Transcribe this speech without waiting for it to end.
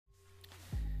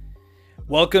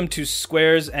Welcome to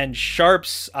Squares and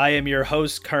Sharps. I am your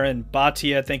host, Karan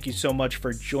Bhatia. Thank you so much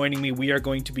for joining me. We are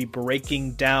going to be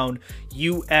breaking down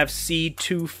UFC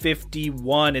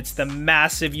 251. It's the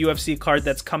massive UFC card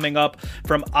that's coming up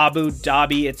from Abu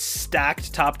Dhabi. It's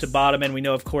stacked top to bottom, and we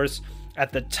know, of course,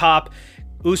 at the top,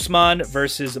 Usman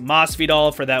versus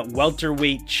Masvidal for that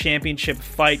welterweight championship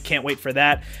fight. Can't wait for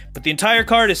that. But the entire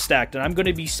card is stacked, and I'm going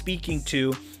to be speaking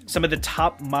to some of the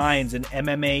top minds in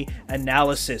MMA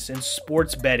analysis and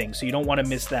sports betting, so you don't want to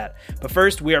miss that. But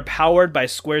first, we are powered by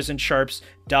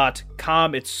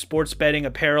squaresandsharps.com. It's sports betting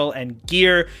apparel and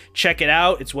gear. Check it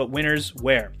out. It's what winners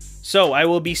wear. So I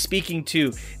will be speaking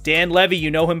to Dan Levy.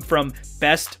 You know him from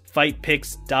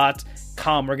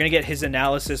bestfightpicks.com. We're going to get his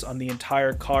analysis on the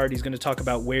entire card. He's going to talk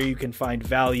about where you can find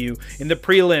value in the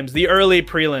prelims, the early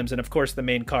prelims, and of course the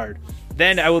main card.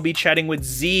 Then I will be chatting with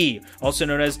Z, also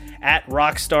known as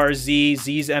 @RockstarZ,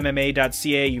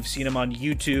 ZsMMA.ca. You've seen him on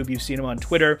YouTube. You've seen him on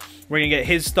Twitter. We're going to get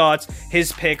his thoughts,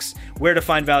 his picks, where to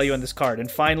find value on this card.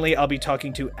 And finally, I'll be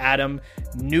talking to Adam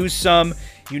Newsome.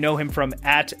 You know him from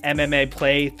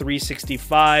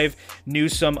 @MMAPlay365,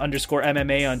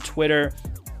 Newsome_MMA on Twitter.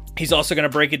 He's also going to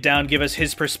break it down, give us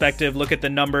his perspective, look at the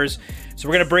numbers. So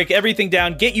we're going to break everything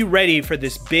down, get you ready for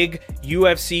this big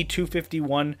UFC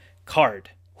 251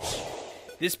 card.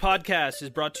 This podcast is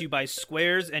brought to you by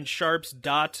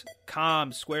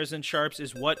squaresandsharps.com. Squares and Sharps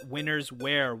is what winners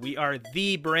wear. We are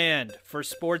the brand for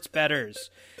sports bettors.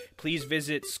 Please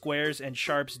visit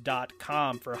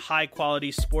squaresandsharps.com for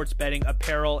high-quality sports betting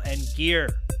apparel and gear.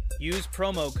 Use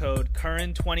promo code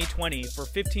CURREN2020 for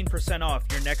 15% off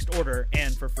your next order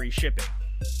and for free shipping.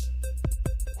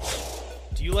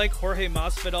 Do you like Jorge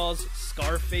Masvidal's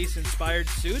Scarface-inspired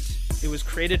suit? It was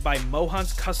created by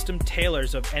Mohan's Custom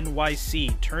Tailors of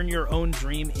NYC. Turn your own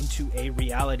dream into a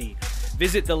reality.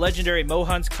 Visit the legendary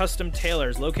Mohan's Custom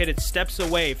Tailors, located steps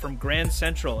away from Grand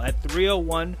Central at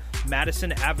 301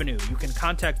 Madison Avenue. You can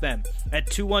contact them at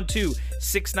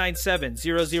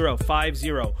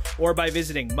 212-697-0050 or by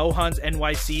visiting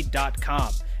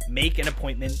mohansnyc.com. Make an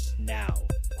appointment now.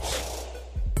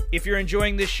 If you're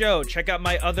enjoying this show, check out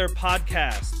my other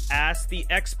podcast, Ask the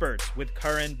Experts with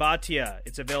Karan Bhatia.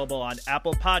 It's available on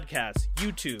Apple Podcasts,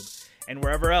 YouTube, and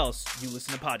wherever else you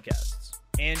listen to podcasts.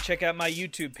 And check out my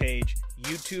YouTube page,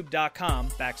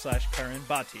 youtube.com/Karan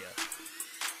Bhatia.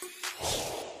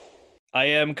 I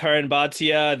am Karan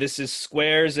Bhatia. This is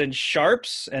Squares and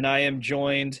Sharps, and I am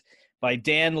joined by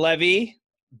Dan Levy,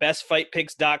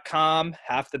 bestfightpicks.com,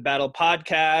 Half the Battle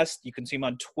podcast. You can see him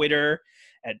on Twitter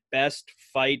at Best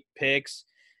Fight Picks.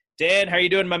 Dan, how are you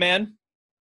doing, my man?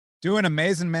 Doing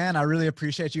amazing, man. I really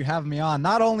appreciate you having me on.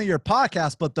 Not only your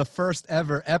podcast, but the first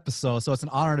ever episode. So it's an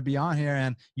honor to be on here.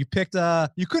 And you couldn't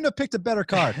have picked a better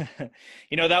card.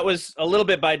 You know, that was a little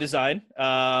bit by design.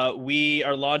 We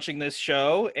are launching this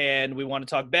show and we want to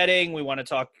talk betting. We want to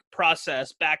talk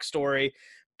process, backstory,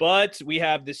 but we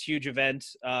have this huge event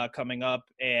coming up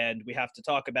and we have to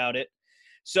talk about it.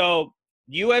 So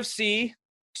UFC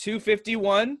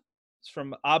 251 is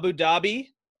from Abu Dhabi.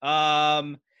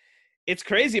 It's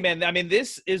crazy, man. I mean,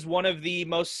 this is one of the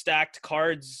most stacked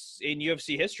cards in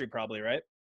UFC history, probably, right?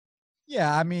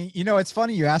 Yeah, I mean, you know, it's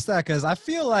funny you asked that because I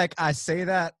feel like I say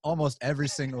that almost every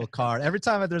single card. Every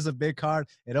time that there's a big card,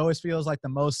 it always feels like the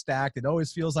most stacked. It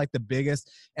always feels like the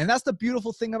biggest. And that's the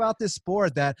beautiful thing about this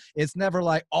sport, that it's never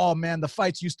like, oh, man, the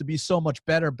fights used to be so much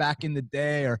better back in the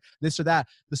day or this or that.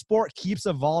 The sport keeps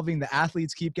evolving. The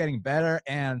athletes keep getting better.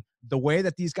 And the way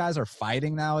that these guys are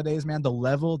fighting nowadays, man, the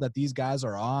level that these guys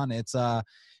are on, it's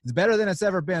better than it's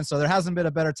ever been. So there hasn't been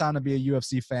a better time to be a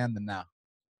UFC fan than now.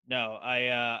 No,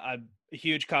 I'm a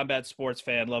huge combat sports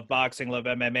fan, love boxing, love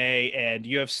MMA, and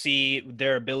UFC,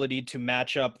 their ability to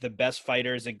match up the best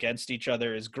fighters against each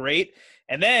other is great.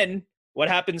 And then what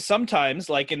happens sometimes,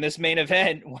 like in this main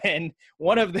event, when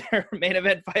one of their main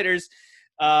event fighters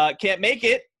can't make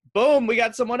it, boom, we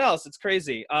got someone else. It's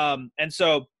crazy. And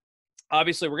so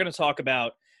obviously we're going to talk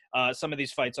about some of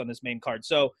these fights on this main card.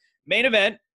 So main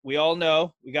event, we all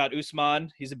know we got Usman.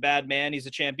 He's a bad man. He's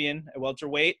a champion at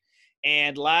welterweight.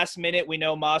 And last minute, we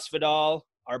know Masvidal,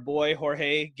 our boy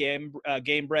Jorge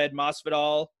Gamebred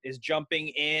Masvidal, is jumping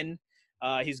in.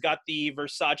 He's got the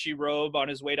Versace robe on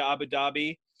his way to Abu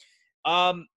Dhabi.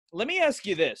 Let me ask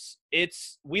you this.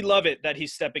 We love it that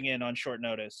he's stepping in on short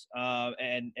notice.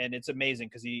 And it's amazing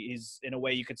because he's, in a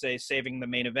way, you could say, saving the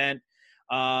main event.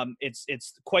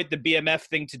 It's quite the BMF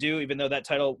thing to do, even though that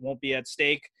title won't be at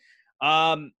stake.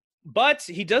 But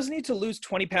he does need to lose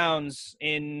 20 pounds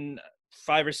in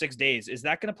 5 or 6 days. Is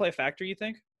that going to play a factor, you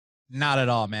think? Not at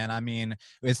all, man. I mean,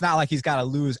 it's not like he's got to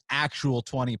lose actual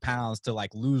 20 pounds to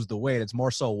like lose the weight. It's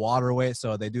more so water weight.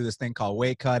 So they do this thing called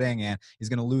weight cutting, and he's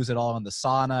going to lose it all in the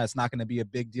sauna. It's not going to be a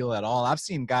big deal at all. I've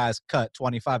seen guys cut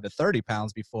 25 to 30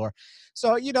 pounds before.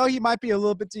 So, he might be a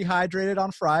little bit dehydrated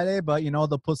on Friday, but,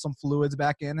 they'll put some fluids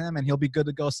back in him and he'll be good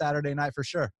to go Saturday night for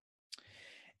sure.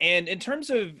 And in terms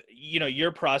of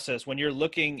your process when you're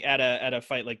looking at a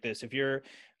fight like this, if you're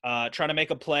trying to make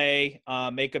a play,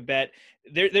 make a bet,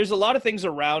 there's a lot of things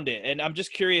around it, and I'm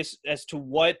just curious as to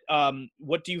what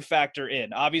do you factor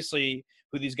in? Obviously,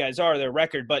 who these guys are, their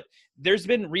record, but there's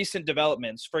been recent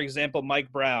developments. For example,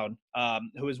 Mike Brown,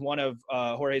 who is one of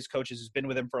Jorge's coaches, who's been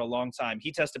with him for a long time.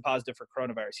 He tested positive for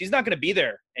coronavirus. He's not going to be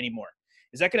there anymore.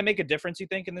 Is that going to make a difference, you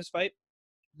think, in this fight?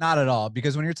 Not at all,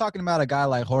 because when you're talking about a guy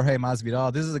like Jorge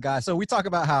Masvidal, this is a guy. So we talk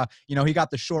about how, he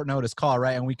got the short notice call,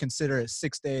 right? And we consider it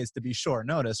 6 days to be short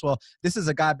notice. Well, this is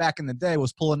a guy back in the day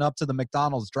was pulling up to the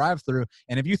McDonald's drive-through.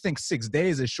 And if you think 6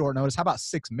 days is short notice, how about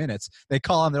 6 minutes? They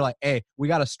call him. They're like, hey, we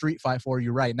got a street fight for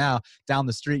you right now down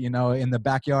the street, in the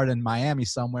backyard in Miami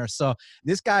somewhere. So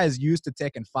this guy is used to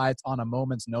taking fights on a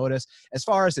moment's notice. As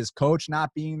far as his coach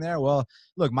not being there, well,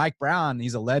 look, Mike Brown,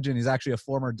 he's a legend. He's actually a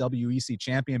former WEC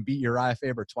champion, beat Uriah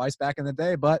Faber twice back in the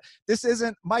day, but this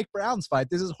isn't Mike Brown's fight.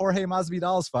 This is Jorge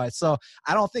Masvidal's fight. So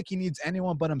I don't think he needs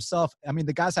anyone but himself. I mean,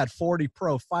 the guy's had 40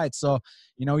 pro fights, so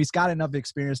he's got enough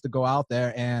experience to go out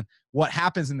there, and what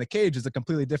happens in the cage is a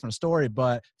completely different story.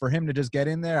 But for him to just get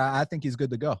in there, I think he's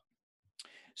good to go.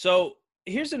 So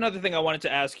here's another thing I wanted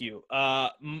to ask you.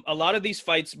 A lot of these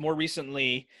fights more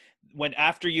recently, when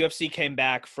after UFC came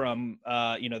back from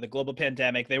the global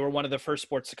pandemic, they were one of the first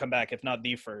sports to come back, if not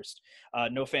the first.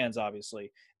 No fans,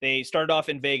 obviously. They started off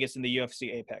in Vegas in the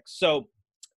UFC Apex. So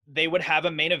they would have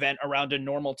a main event around a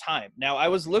normal time. Now, I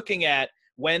was looking at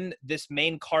when this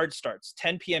main card starts.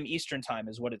 10 p.m. Eastern time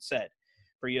is what it said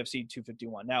for UFC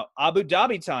 251. Now, Abu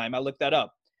Dhabi time, I looked that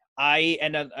up. My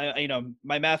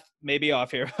math may be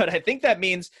off here, but I think that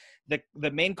means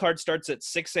the main card starts at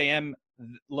 6 a.m.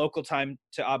 local time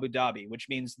to Abu Dhabi, which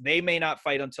means they may not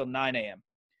fight until 9 a.m.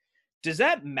 Does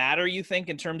that matter, you think,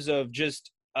 in terms of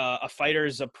just a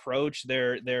fighter's approach,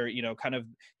 their kind of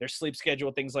their sleep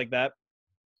schedule, things like that?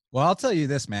 Well, I'll tell you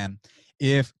this, man.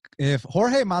 If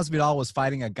Jorge Masvidal was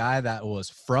fighting a guy that was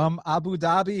from Abu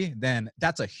Dhabi, then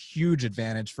that's a huge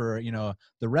advantage for,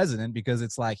 the resident, because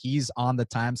it's like he's on the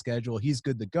time schedule. He's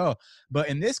good to go. But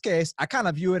in this case, I kind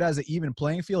of view it as an even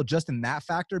playing field just in that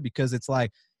factor, because it's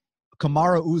like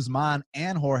Kamaru Usman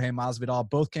and Jorge Masvidal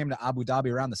both came to Abu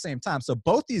Dhabi around the same time. So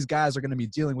both these guys are going to be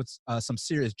dealing with some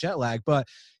serious jet lag. But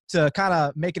to kind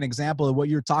of make an example of what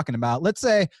you're talking about, let's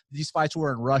say these fights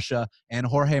were in Russia and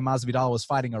Jorge Masvidal was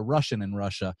fighting a Russian in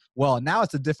Russia. Well, now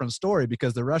it's a different story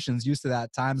because the Russians used to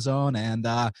that time zone, and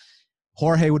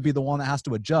Jorge would be the one that has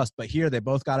to adjust. But here they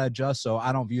both got to adjust, so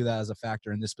I don't view that as a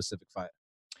factor in this specific fight.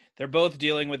 They're both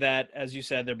dealing with that, as you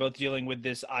said. They're both dealing with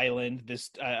this island.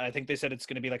 I think they said it's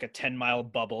going to be like a 10-mile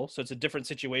bubble, so it's a different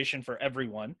situation for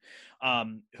everyone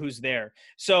who's there.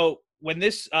 So when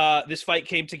this fight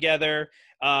came together,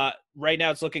 right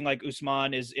now it's looking like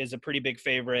Usman is a pretty big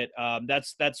favorite.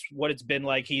 That's what it's been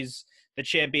like. He's the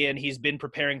champion. He's been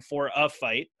preparing for a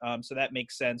fight, so that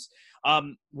makes sense.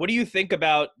 What do you think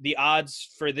about the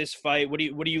odds for this fight? What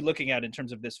are you looking at in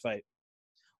terms of this fight?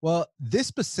 Well, this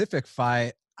specific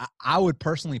fight, I would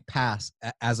personally pass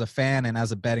as a fan and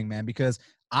as a betting man, because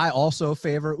I also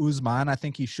favor Usman. I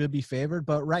think he should be favored,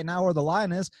 but right now where the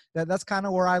line is, that's kind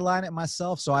of where I line it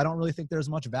myself. So I don't really think there's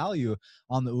much value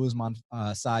on the Usman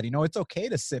side. It's okay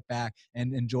to sit back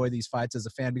and enjoy these fights as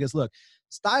a fan, because look,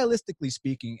 stylistically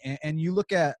speaking, and you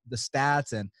look at the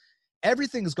stats and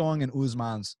everything's going in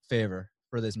Usman's favor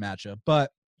for this matchup, but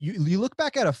you look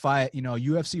back at a fight,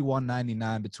 UFC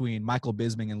 199 between Michael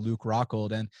Bisping and Luke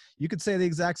Rockhold, and you could say the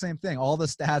exact same thing. All the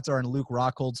stats are in Luke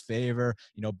Rockhold's favor.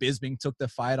 Bisping took the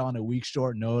fight on a week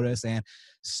short notice, and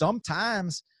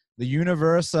sometimes the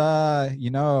universe,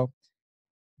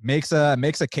 makes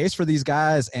a case for these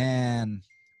guys, and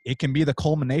it can be the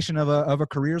culmination of a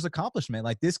career's accomplishment.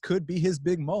 Like, this could be his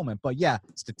big moment. But yeah,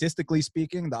 statistically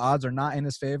speaking, the odds are not in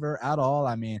his favor at all.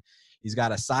 I mean, he's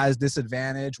got a size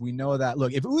disadvantage. We know that.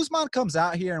 Look, if Usman comes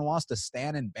out here and wants to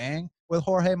stand and bang with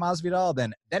Jorge Masvidal,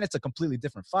 then it's a completely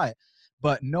different fight.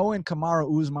 But knowing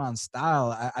Kamaru Usman's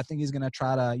style, I think he's going to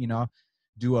try to,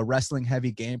 do a wrestling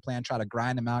heavy game plan, try to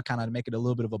grind him out, kind of make it a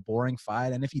little bit of a boring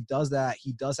fight. And if he does that,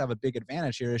 he does have a big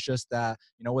advantage here. It's just that,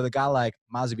 with a guy like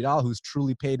Masvidal, who's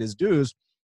truly paid his dues,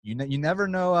 you never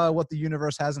know what the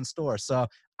universe has in store. So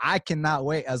I cannot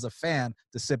wait as a fan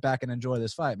to sit back and enjoy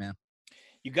this fight, man.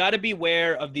 you got to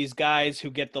beware of these guys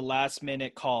who get the last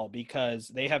minute call because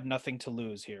they have nothing to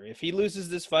lose here. If he loses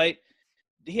this fight,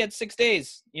 he had 6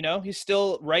 days. He's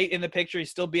still right in the picture.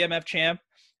 He's still BMF champ.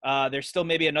 There's still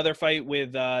maybe another fight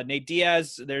with Nate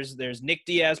Diaz. There's Nick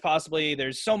Diaz possibly.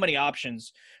 There's so many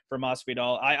options for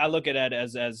Masvidal. I look at it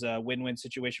as a win-win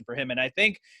situation for him. And I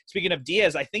think, speaking of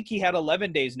Diaz, I think he had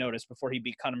 11 days notice before he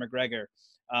beat Conor McGregor.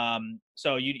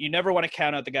 So you never want to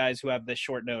count out the guys who have this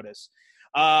short notice.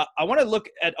 I want to look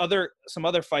at some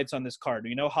other fights on this card.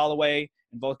 Holloway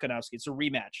and Volkanovski. It's a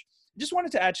rematch. I just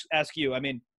wanted to ask you, I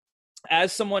mean,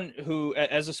 as someone who,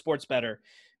 as a sports bettor,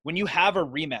 when you have a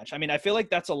rematch, I mean, I feel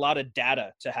like that's a lot of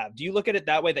data to have. Do you look at it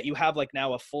that way, that you have like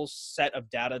now a full set of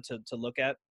data to look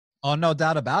at? Oh, no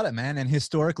doubt about it, man. And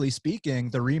historically speaking,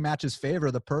 the rematches favor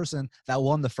the person that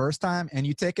won the first time. And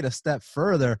you take it a step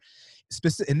further,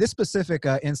 in this specific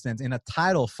instance, in a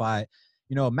title fight,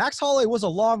 Max Holloway was a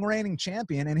long reigning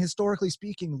champion. And historically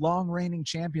speaking, long reigning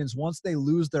champions, once they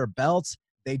lose their belts,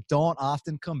 they don't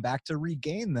often come back to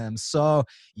regain them. So,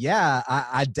 yeah,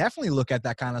 I definitely look at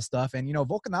that kind of stuff. And,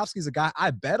 Volkanovski's a guy, I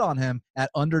bet on him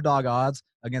at underdog odds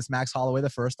against Max Holloway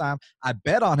the first time. I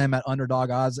bet on him at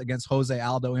underdog odds against Jose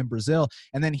Aldo in Brazil.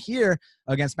 And then here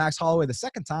against Max Holloway the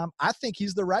second time, I think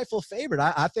he's the rightful favorite.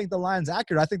 I think the line's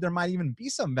accurate. I think there might even be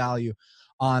some value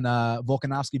on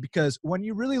Volkanovski, because when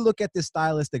you really look at this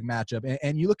stylistic matchup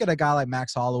and you look at a guy like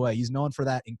Max Holloway, he's known for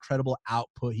that incredible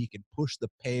output. He can push the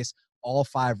pace all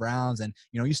 5 rounds. And,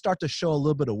 you start to show a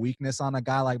little bit of weakness on a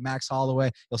guy like Max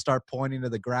Holloway. He'll start pointing to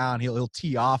the ground. He'll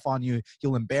tee off on you.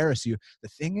 He'll embarrass you. The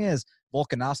thing is,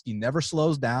 Volkanovski never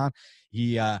slows down.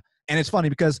 And it's funny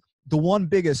because the one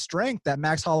biggest strength that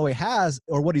Max Holloway has,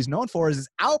 or what he's known for, is his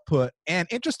output. And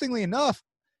interestingly enough,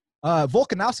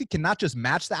 Volkanovski cannot just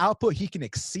match the output, he can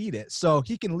exceed it. So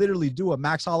he can literally do what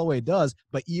Max Holloway does,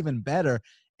 but even better.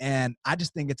 And I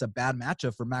just think it's a bad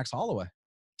matchup for Max Holloway.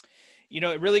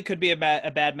 It really could be a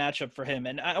bad matchup for him.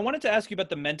 And I wanted to ask you about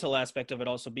the mental aspect of it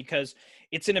also, because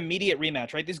it's an immediate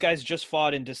rematch, right? These guys just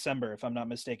fought in December, if I'm not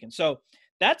mistaken. So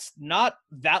that's not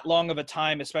that long of a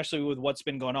time, especially with what's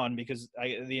been going on, because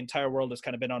the entire world has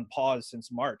kind of been on pause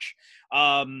since March.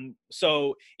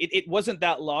 So it wasn't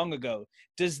that long ago.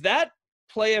 Does that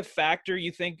play a factor,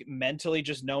 you think, mentally,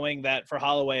 just knowing that for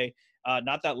Holloway,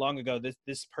 not that long ago,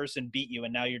 this person beat you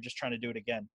and now you're just trying to do it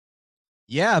again?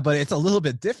 Yeah, but it's a little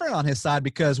bit different on his side,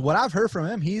 because what I've heard from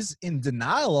him, he's in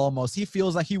denial almost. He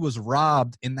feels like he was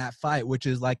robbed in that fight, which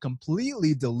is like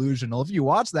completely delusional. If you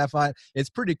watch that fight, it's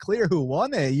pretty clear who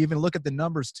won it. You even look at the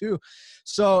numbers too.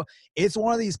 So it's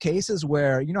one of these cases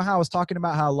where, how I was talking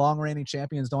about how long reigning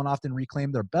champions don't often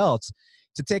reclaim their belts.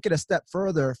 To take it a step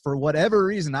further, for whatever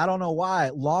reason, I don't know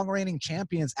why, long reigning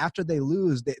champions, after they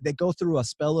lose, they go through a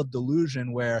spell of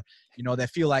delusion where, they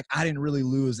feel like, I didn't really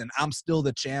lose and I'm still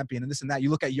the champion and this and that. You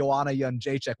look at Joanna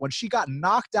Jędrzejczyk, when she got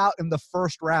knocked out in the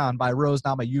first round by Rose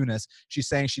Namajunas, she's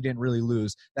saying she didn't really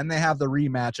lose. Then they have the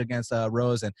rematch against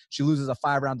Rose, and she loses a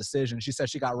 5-round decision. She says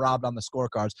she got robbed on the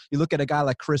scorecards. You look at a guy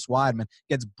like Chris Weidman,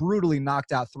 gets brutally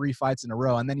knocked out 3 fights in a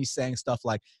row, and then he's saying stuff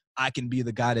like, I can be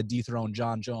the guy to dethrone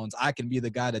John Jones. I can be the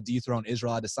guy to dethrone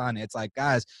Israel Adesanya. It's like,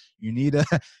 guys, you need to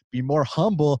be more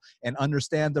humble and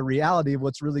understand the reality of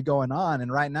what's really going on.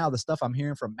 And right now, the stuff I'm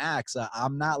hearing from Max,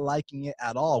 I'm not liking it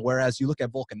at all. Whereas you look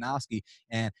at Volkanovski,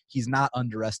 and he's not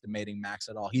underestimating Max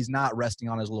at all. He's not resting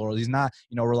on his laurels. He's not,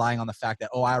 relying on the fact that,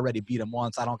 I already beat him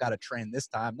once, I don't got to train this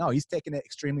time. No, he's taking it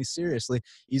extremely seriously.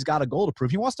 He's got a goal to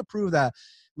prove. He wants to prove that,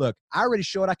 look, I already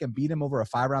showed I can beat him over a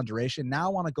 5-round duration. Now I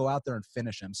want to go out there and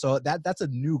finish him. So that's a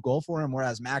new goal for him,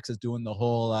 whereas Max is doing the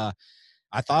whole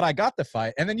I thought I got the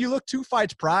fight. And then you look 2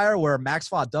 fights prior where Max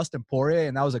fought Dustin Poirier,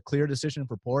 and that was a clear decision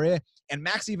for Poirier. And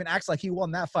Max even acts like he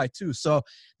won that fight too. So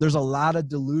there's a lot of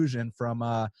delusion from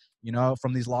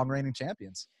from these long-reigning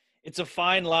champions. It's a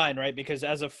fine line, right? Because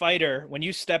as a fighter, when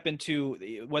you step into,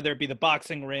 whether it be the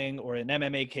boxing ring or an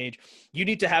MMA cage, you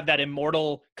need to have that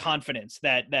immortal confidence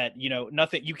that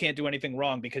nothing, you can't do anything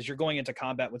wrong because you're going into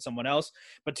combat with someone else.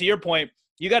 But to your point,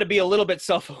 you got to be a little bit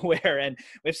self-aware. And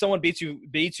if someone beats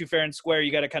you fair and square,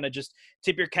 you got to kind of just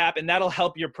tip your cap, and that'll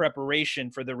help your preparation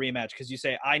for the rematch. Because you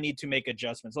say, I need to make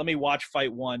adjustments. Let me watch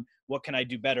fight 1. What can I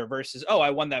do better versus,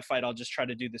 I won that fight, I'll just try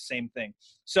to do the same thing.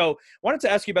 So wanted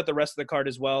to ask you about the rest of the card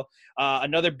as well.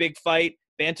 Another big fight,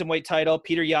 bantamweight title,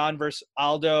 Peter Yan versus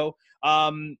Aldo.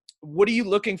 What are you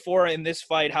looking for in this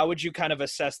fight? How would you kind of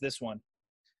assess this one?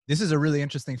 This is a really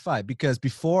interesting fight because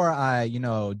before I,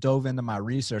 dove into my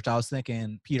research, I was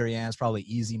thinking Peter Yan's probably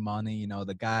easy money.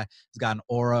 The guy has got an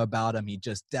aura about him. He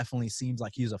just definitely seems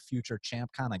like he's a future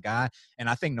champ kind of guy. And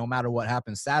I think no matter what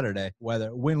happens Saturday,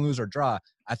 whether win, lose, or draw,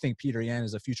 I think Peter Yan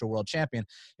is a future world champion.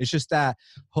 It's just that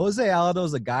Jose Aldo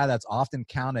is a guy that's often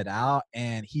counted out,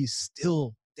 and he's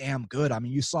still damn good. I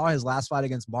mean, you saw his last fight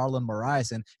against Marlon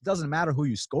Moraes, and it doesn't matter who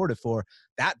you scored it for.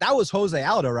 That was Jose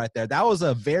Aldo right there. That was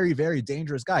a very, very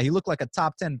dangerous guy. He looked like a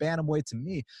top 10 bantamweight to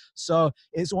me. So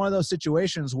it's one of those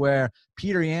situations where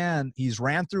Peter Yan, he's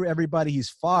ran through everybody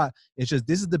he's fought. It's just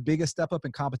this is the biggest step up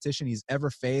in competition he's ever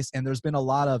faced. And there's been a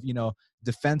lot of,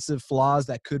 defensive flaws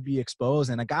that could be exposed.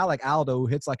 And a guy like Aldo who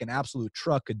hits like an absolute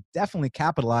truck could definitely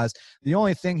capitalize. The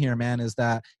only thing here, man, is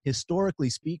that historically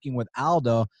speaking with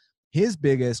Aldo, his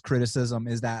biggest criticism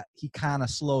is that he kind of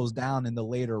slows down in the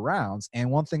later rounds.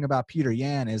 And one thing about Peter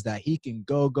Yan is that he can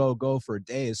go for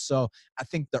days. So I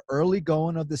think the early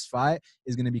going of this fight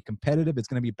is going to be competitive. It's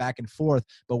going to be back and forth.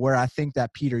 But where I think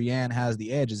that Peter Yan has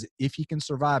the edge is if he can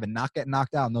survive and not get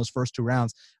knocked out in those first two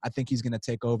rounds, I think he's going to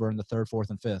take over in the third, fourth,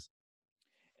 and fifth.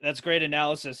 That's great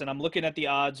analysis. And I'm looking at the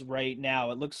odds right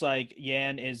now. It looks like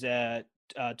Yan is a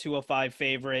 205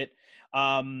 favorite.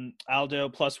 Aldo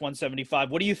plus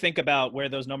 175. What do you think about where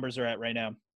those numbers are at right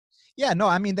now? Yeah, no,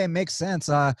 I mean, they make sense.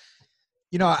 I'm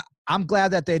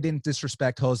glad that they didn't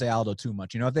disrespect Jose Aldo too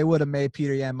much. If they would have made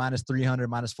Peter Yan minus 300,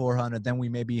 minus 400, then we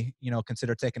maybe,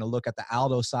 consider taking a look at the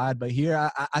Aldo side. But here,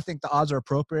 I think the odds are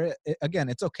appropriate. Again,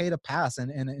 it's okay to pass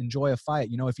and enjoy a fight.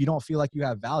 If you don't feel like you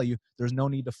have value, there's no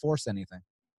need to force anything.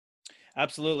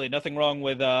 Absolutely. Nothing wrong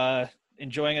with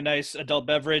enjoying a nice adult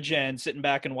beverage and sitting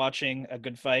back and watching a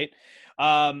good fight.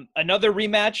 Another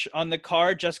rematch on the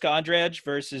card, Jessica Andrade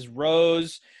versus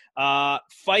Rose.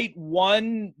 Fight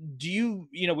one,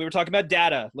 we were talking about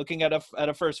data, looking at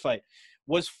a first fight.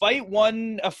 Was fight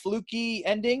one a fluky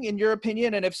ending in your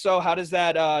opinion? And if so, how does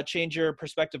that change your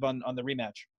perspective on the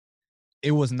rematch?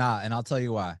 It was not, and I'll tell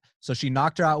you why. So she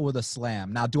knocked her out with a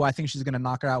slam. Now, do I think she's going to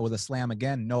knock her out with a slam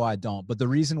again? No, I don't. But the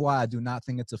reason why I do not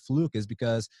think it's a fluke is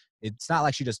because it's not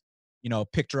like she just,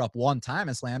 picked her up one time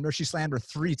and slammed her. She slammed her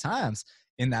 3 times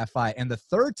in that fight. And the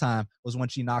third time was when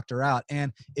she knocked her out.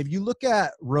 And if you look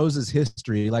at Rose's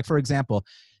history, like, for example,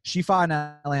 she fought in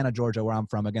Atlanta, Georgia, where I'm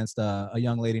from, against a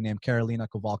young lady named Karolina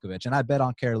Kowalkiewicz. And I bet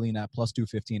on Karolina at plus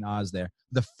 215 odds there.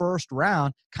 The first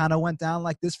round kind of went down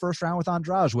like this first round with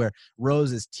Andrade, where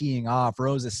Rose is teeing off,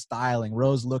 Rose is styling,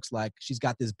 Rose looks like she's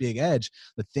got this big edge.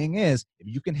 The thing is, if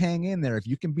you can hang in there, if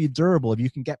you can be durable, if you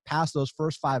can get past those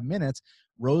first 5 minutes,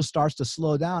 Rose starts to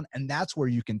slow down, and that's where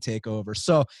you can take over.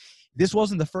 So this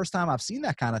wasn't the first time I've seen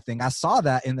that kind of thing. I saw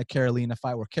that in the Karolina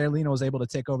fight where Karolina was able to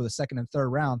take over the second and third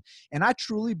round. And I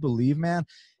truly believe, man,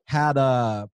 had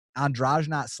Andrade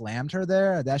not slammed her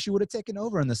there, that she would have taken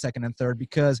over in the second and third,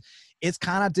 because it's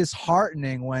kind of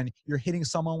disheartening when you're hitting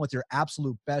someone with your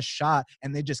absolute best shot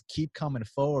and they just keep coming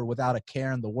forward without a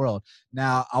care in the world.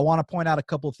 Now, I want to point out a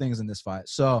couple of things in this fight.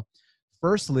 So,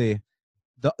 firstly,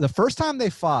 the first time they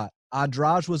fought,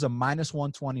 Andrade was a minus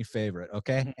 120 favorite,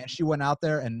 okay? And she went out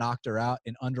there and knocked her out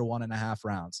in under 1.5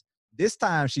 rounds. This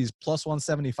time, she's plus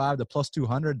 175 to plus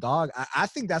 200, dog. I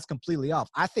think that's completely off.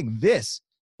 I think this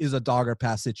is a dog or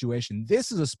pass situation.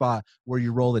 This is a spot where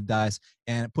you roll the dice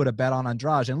and put a bet on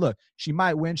Andrade. And look, she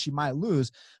might win, she might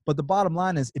lose. But the bottom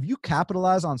line is, if you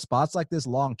capitalize on spots like this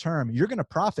long term, you're going to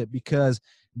profit because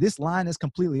this line is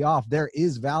completely off. There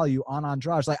is value on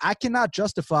Andrade. Like, I cannot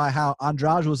justify how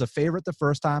Andrade was a favorite the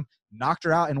first time, knocked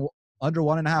her out in under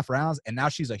 1.5 rounds, and now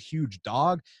she's a huge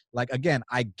dog. Like, again,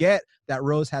 I get that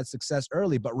Rose had success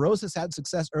early, but Rose has had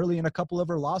success early in a couple of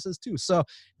her losses too. So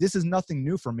this is nothing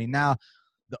new for me. Now,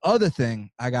 the other thing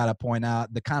I got to point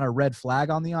out, the kind of red flag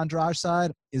on the Andrade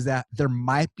side, is that there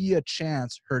might be a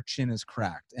chance her chin is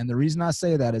cracked. And the reason I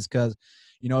say that is because,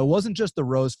 it wasn't just the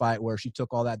Rose fight where she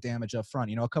took all that damage up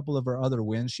front. A couple of her other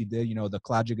wins she did, the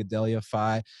Claudia Gadelha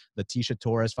fight, the Tisha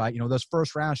Torres fight, those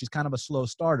first rounds, she's kind of a slow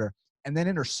starter. And then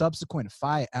in her subsequent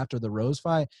fight after the Rose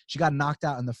fight, she got knocked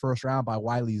out in the first round by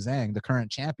Weili Zhang, the current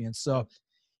champion. So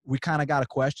we kind of got a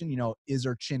question, is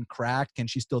her chin cracked? Can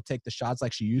she still take the shots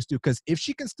like she used to? Because if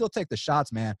she can still take the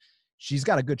shots, man, she's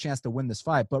got a good chance to win this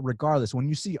fight. But regardless, when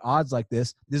you see odds like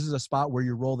this is a spot where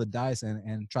you roll the dice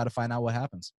and try to find out what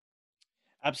happens.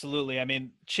 Absolutely. I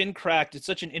mean, chin cracked, it's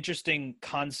such an interesting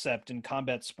concept in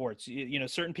combat sports.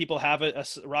 Certain people have a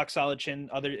rock solid chin,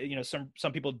 other,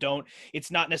 some people don't. It's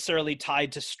not necessarily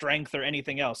tied to strength or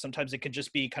anything else. Sometimes it could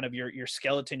just be kind of your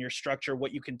skeleton, your structure,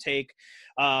 what you can take.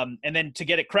 And then to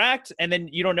get it cracked, and then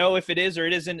you don't know if it is or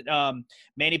it isn't.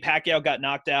 Manny Pacquiao got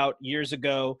knocked out years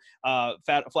ago,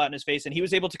 flat in his face, and he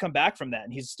was able to come back from that,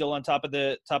 and he's still on top of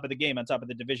the game, on top of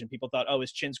the division. People thought, oh,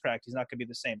 his chin's cracked, he's not going to be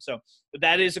the same. So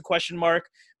that is a question mark,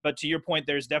 but to your point,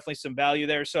 there's definitely some value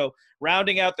there. So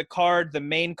rounding out the card, the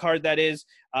main card that is,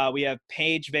 we have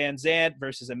Paige Van Zant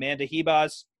versus Amanda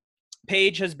Ribas.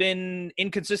 Paige has been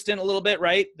inconsistent a little bit,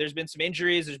 right? There's been some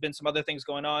injuries. There's been some other things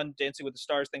going on, Dancing with the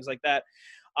Stars, things like that.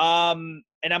 And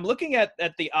I'm looking at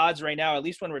the odds right now, at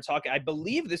least when we're talking. I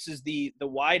believe this is the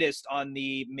widest on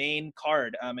the main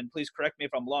card. And please correct me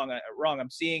if I'm wrong. I'm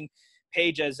seeing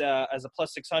Paige as a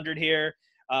plus 600 here.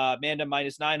 Amanda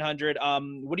minus 900.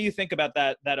 What do you think about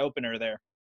that opener there?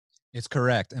 It's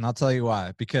correct. And I'll tell you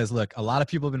why. Because, look, a lot of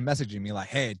people have been messaging me like,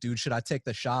 hey, dude, should I take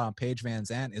the shot on Paige Van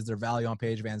Zant? Is there value on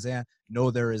Paige Van Zant? No,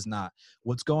 there is not.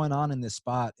 What's going on in this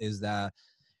spot is that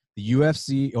the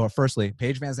UFC, or firstly,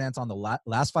 Paige Van Zant's on the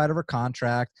last fight of her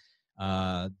contract.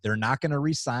 They're not going to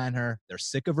re-sign her. They're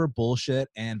sick of her bullshit.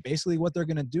 And basically what they're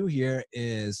going to do here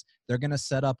is they're going to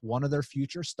set up one of their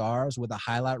future stars with a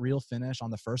highlight reel finish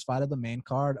on the first fight of the main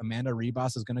card. Amanda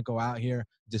Ribas is going to go out here,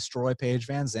 destroy Paige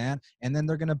Van Zant, and then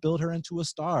they're going to build her into a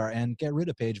star and get rid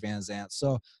of Paige Van Zant.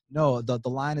 So, no, the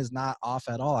line is not off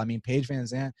at all. I mean, Paige Van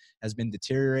Zant has been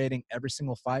deteriorating every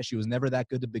single fight. She was never that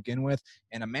good to begin with.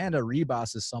 And Amanda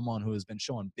Ribas is someone who has been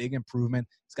showing big improvement.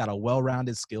 She's got a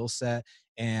well-rounded skill set.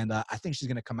 And I think she's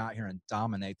going to come out here and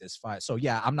dominate this fight. So,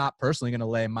 yeah, I'm not personally going to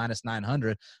lay minus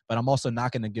 900, but I'm also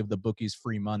not going to give the bookies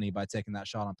free money by taking that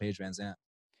shot on Paige Van Zant.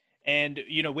 And,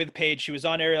 with Paige, she was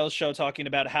on Ariel's show talking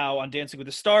about how on Dancing with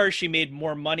the Stars, she made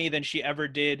more money than she ever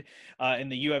did in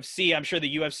the UFC. I'm sure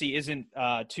the UFC isn't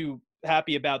too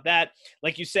happy about that.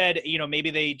 Like you said,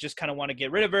 maybe they just kind of want to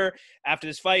get rid of her after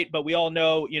this fight, but we all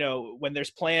know, when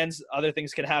there's plans, other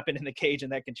things can happen in the cage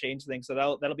and that can change things. So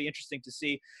that'll be interesting to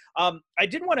see. I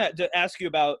did want to ask you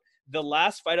about the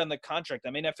last fight on the contract.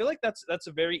 I mean, I feel like that's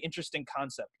a very interesting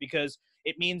concept because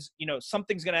it means,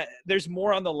 there's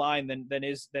more on the line than it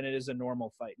is a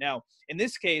normal fight. Now, in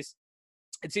this case,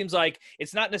 it seems like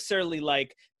it's not necessarily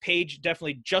like Paige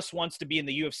definitely just wants to be in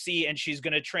the UFC and she's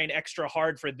going to train extra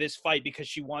hard for this fight because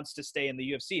she wants to stay in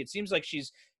the UFC. It seems like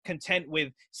she's content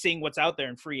with seeing what's out there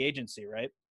in free agency,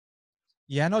 right?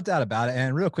 Yeah, no doubt about it.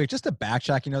 And real quick, just to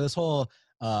backtrack, this whole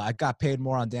I got paid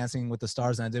more on Dancing with the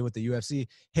Stars than I did with the UFC.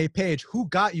 Hey, Paige, who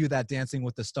got you that Dancing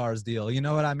with the Stars deal? You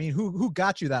know what I mean? Who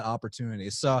got you that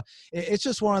opportunity? So it's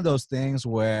just one of those things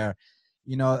where,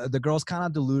 the girl's kind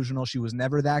of delusional. She was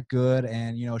never that good.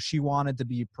 And, she wanted to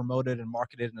be promoted and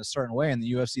marketed in a certain way. And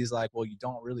the UFC is like, well, you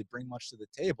don't really bring much to the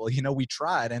table. We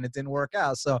tried and it didn't work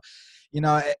out. So,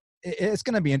 it's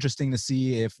going to be interesting to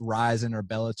see if Rizin or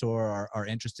Bellator are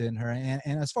interested in her. And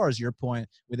as far as your point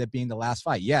with it being the last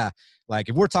fight, yeah, like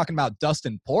if we're talking about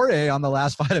Dustin Poirier on the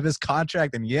last fight of his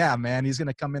contract, then yeah, man, he's going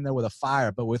to come in there with a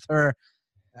fire. But with her,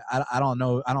 I don't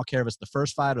know. I don't care if it's the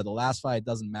first fight or the last fight. It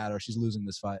doesn't matter. She's losing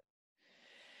this fight.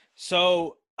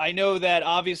 So I know that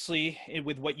obviously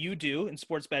with what you do in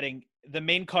sports betting, the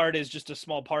main card is just a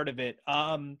small part of it.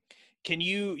 Can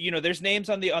you, there's names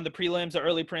on the prelims, the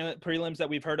early prelims that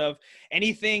we've heard of.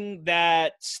 Anything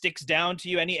that sticks down to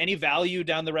you? Any value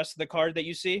down the rest of the card that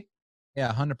you see?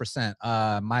 Yeah,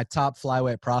 100%. My top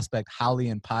flyweight prospect,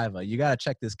 Raulian Paiva. You got to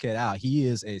check this kid out. He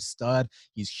is a stud.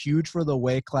 He's huge for the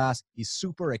weight class. He's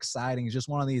super exciting. He's just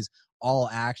one of these all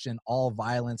action, all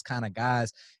violence kind of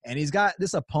guys. And he's got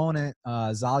this opponent,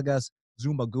 Zhalgas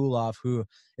Zhumagulov, who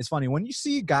it's funny when you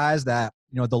see guys that,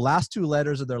 the last two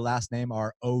letters of their last name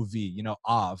are OV,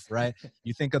 Ov, right?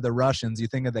 You think of the Russians, you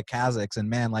think of the Kazakhs, and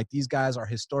man, like these guys are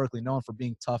historically known for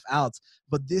being tough outs.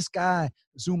 But this guy,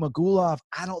 Zhumagulov,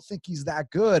 I don't think he's that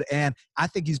good. And I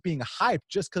think he's being hyped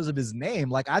just because of his name.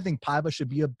 Like, I think Paiva should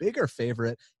be a bigger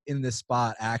favorite in this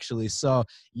spot, actually. So,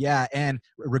 yeah, and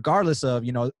regardless of,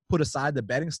 put aside the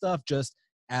betting stuff, just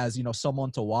as,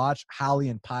 someone to watch,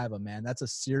 Raulian Paiva, man, that's a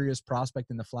serious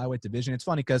prospect in the flyweight division. It's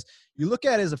funny because you look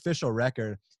at his official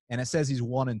record and it says he's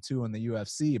 1-2 in the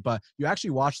UFC, but you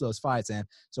actually watch those fights. And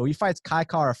so he fights Kai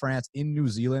Kara-France in New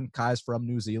Zealand. Kai's from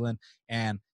New Zealand,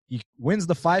 and he wins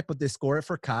the fight, but they score it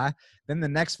for Kai. Then the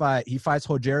next fight, he fights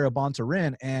Rogerio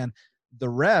Bontorin, and the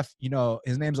ref,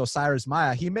 his name's Osiris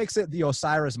Maia. He makes it the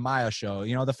Osiris Maia show.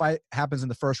 The fight happens in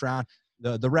the first round.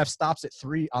 The ref stops it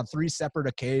on three separate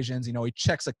occasions. He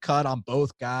checks a cut on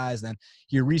both guys, then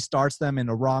he restarts them in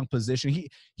the wrong position.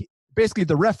 basically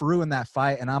the ref ruined that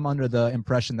fight, and I'm under the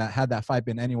impression that had that fight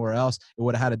been anywhere else, it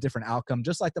would have had a different outcome,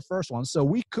 just like the first one. So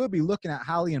we could be looking at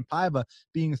Raulian Paiva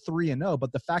being 3-0,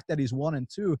 but the fact that he's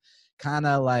 1-2 kind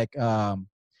of like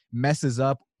messes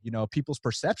up, people's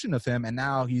perception of him, and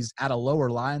now he's at a lower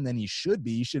line than he should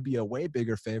be. He should be a way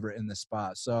bigger favorite in this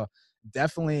spot. So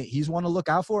definitely he's one to look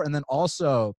out for. And then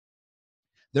also,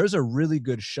 there's a really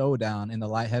good showdown in the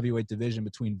light heavyweight division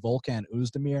between Volkan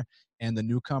Oezdemir and the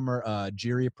newcomer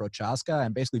Jiri Prochazka.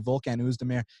 And basically Volkan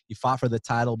Oezdemir, he fought for the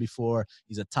title before.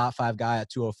 He's a top 5 guy at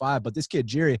 205. But this kid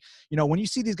Jiri, when you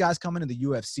see these guys come into the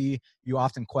UFC, you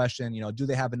often question, do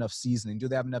they have enough seasoning? Do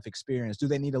they have enough experience? Do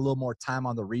they need a little more time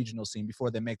on the regional scene before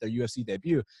they make their UFC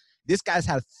debut? This guy's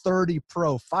had 30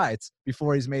 pro fights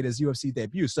before he's made his UFC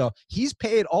debut. So he's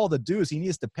paid all the dues he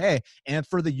needs to pay. And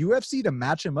for the UFC to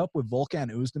match him up with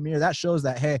Volkan Oezdemir, that shows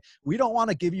that, hey, we don't want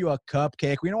to give you a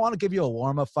cupcake. We don't want to give you a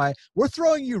warm-up fight. We're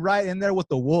throwing you right in there with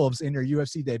the wolves in your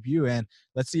UFC debut. And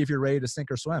let's see if you're ready to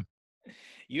sink or swim.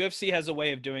 UFC has a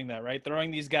way of doing that, right? Throwing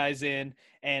these guys in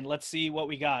and let's see what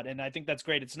we got. And I think that's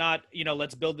great. It's not,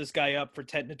 let's build this guy up for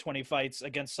 10 to 20 fights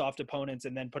against soft opponents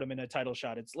and then put him in a title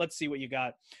shot. It's let's see what you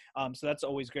got. So that's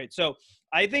always great. So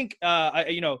I think,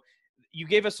 you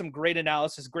gave us some great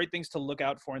analysis, great things to look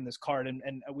out for in this card. And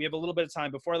we have a little bit of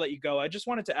time before I let you go. I just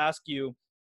wanted to ask you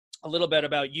a little bit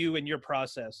about you and your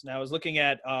process. Now I was looking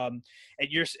at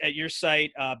your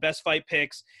site, Best Fight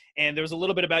Picks, and there was a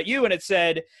little bit about you, and it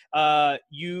said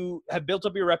you have built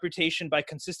up your reputation by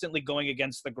consistently going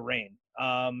against the grain.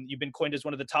 You've been coined as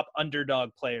one of the top underdog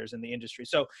players in the industry.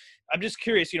 So I'm just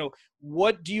curious,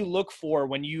 what do you look for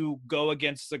when you go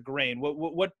against the grain?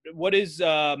 What is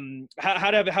how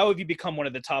have you become one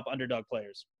of the top underdog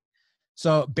players?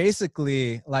 So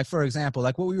basically, like, for example,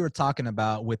 like what we were talking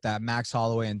about with that Max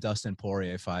Holloway and Dustin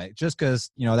Poirier fight, just because,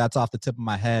 that's off the tip of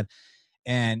my head.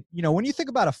 And, when you think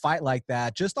about a fight like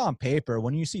that, just on paper,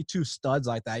 when you see two studs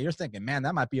like that, you're thinking, man,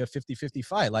 that might be a 50-50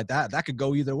 fight. Like that could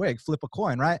go either way, flip a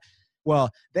coin, right?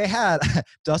 Well, they had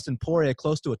Dustin Poirier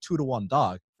close to a 2-1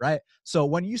 dog, right? So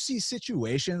when you see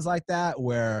situations like that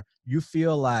where you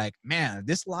feel like, man,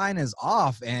 this line is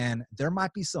off and there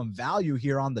might be some value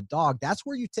here on the dog, that's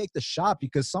where you take the shot,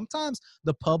 because sometimes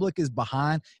the public is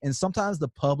behind and sometimes the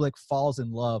public falls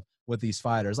in love with these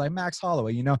fighters. Like Max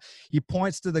Holloway, he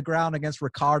points to the ground against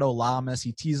Ricardo Lamas.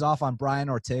 He tees off on Brian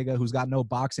Ortega, who's got no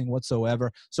boxing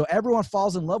whatsoever. So everyone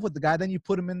falls in love with the guy. Then you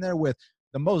put him in there with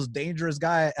the most dangerous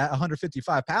guy at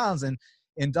 155 pounds and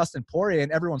in Dustin Poirier,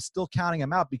 and everyone's still counting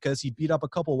him out because he beat up a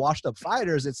couple washed up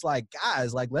fighters. It's like,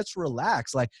 guys, like, let's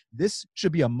relax. Like, this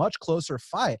should be a much closer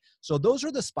fight. So those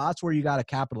are the spots where you got to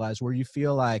capitalize, where you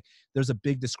feel like there's a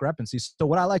big discrepancy. So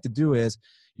what I like to do is,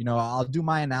 I'll do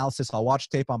my analysis. I'll watch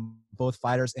tape on both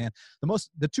fighters. And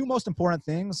the two most important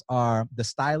things are the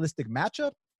stylistic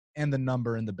matchup and the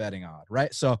number in the betting odd,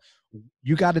 right? So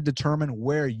you got to determine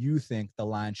where you think the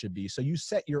line should be. So you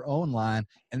set your own line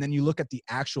and then you look at the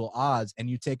actual odds and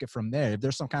you take it from there. If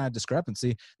there's some kind of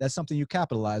discrepancy, that's something you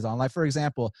capitalize on. Like, for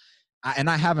example,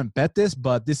 I haven't bet this,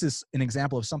 but this is an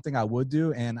example of something I would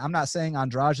do. And I'm not saying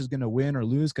Andrade is going to win or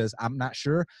lose because I'm not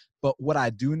sure. But what I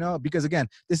do know, because again,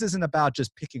 this isn't about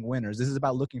just picking winners. This is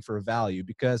about looking for value,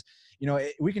 because,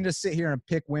 we can just sit here and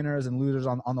pick winners and losers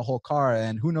on the whole card.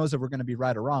 And who knows if we're going to be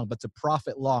right or wrong. But to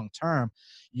profit long term,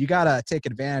 you got to take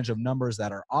advantage of numbers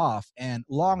that are off. And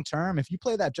long term, if you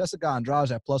play that Jessica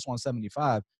Andrade at plus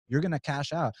 175, you're going to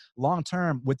cash out. Long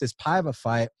term with this Paiva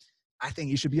fight, I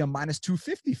think he should be a minus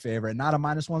 250 favorite, not a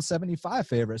minus 175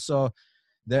 favorite. So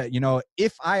that,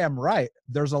 if I am right,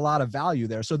 there's a lot of value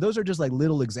there. So those are just like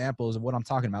little examples of what I'm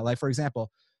talking about. Like, for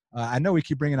example, I know we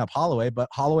keep bringing up Holloway, but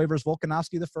Holloway versus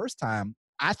Volkanovski the first time,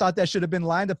 I thought that should have been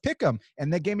lined to pick him,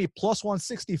 and they gave me plus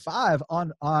 165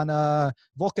 on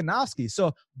Volkanovski.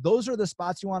 So those are the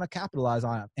spots you want to capitalize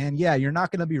on. And yeah, you're not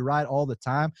going to be right all the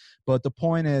time, but the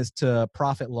point is to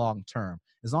profit long term.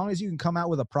 As long as you can come out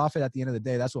with a profit at the end of the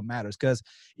day, that's what matters. Because,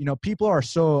 people are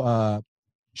so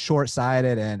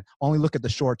short-sighted and only look at the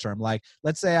short term. Like,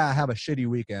 let's say I have a shitty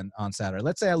weekend on Saturday.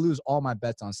 Let's say I lose all my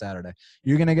bets on Saturday.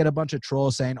 You're going to get a bunch of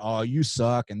trolls saying, oh, you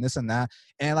suck and this and that.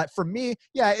 And like, for me,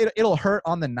 yeah, it'll hurt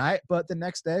on the night, but the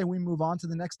next day we move on to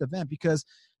the next event, because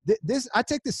I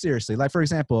take this seriously. Like, for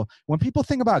example, when people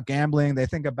think about gambling, they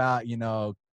think about,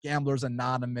 Gamblers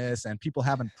Anonymous and people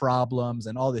having problems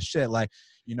and all this shit. Like,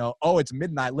 oh, it's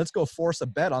midnight, let's go force a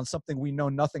bet on something we know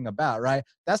nothing about, right?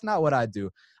 That's not what I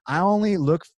do. I only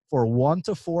look for 1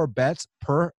 to 4 bets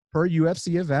per per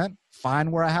UFC event,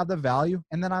 find where I have the value,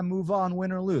 and then I move on,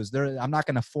 win or lose. I'm not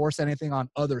going to force anything on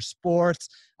other sports.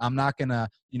 I'm not going to,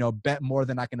 bet more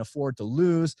than I can afford to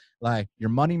lose. Like, your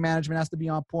money management has to be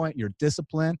on point, your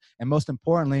discipline, and most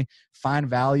importantly, find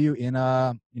value in,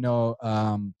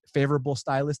 favorable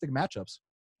stylistic matchups.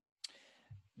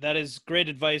 That is great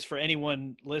advice for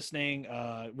anyone listening.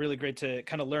 Really great to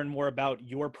kind of learn more about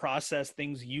your process,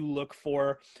 things you look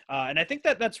for. And I think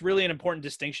that that's really an important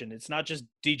distinction. It's not just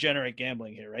degenerate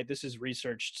gambling here, right? This is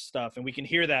researched stuff, and we can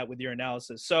hear that with your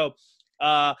analysis. So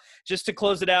just to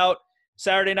close it out,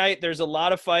 Saturday night, there's a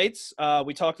lot of fights.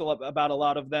 We talked about a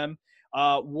lot of them.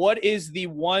 What is the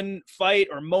one fight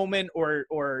or moment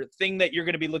or thing that you're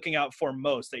going to be looking out for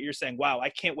most, that you're saying, wow, I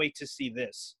can't wait to see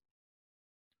this?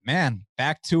 Man,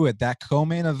 back to it. That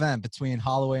co-main event between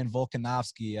Holloway and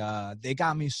Volkanovski, they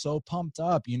got me so pumped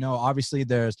up. Obviously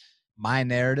there's my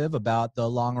narrative about the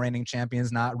long reigning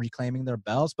champions not reclaiming their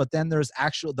belts, but then there's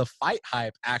the fight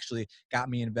hype actually got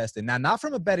me invested. Now, not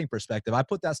from a betting perspective. I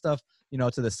put that stuff,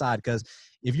 to the side, because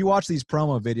if you watch these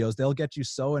promo videos, they'll get you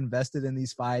so invested in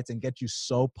these fights and get you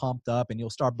so pumped up, and you'll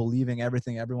start believing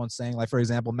everything everyone's saying. Like, for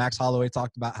example, Max Holloway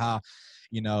talked about how,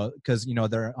 because,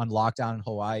 they're on lockdown in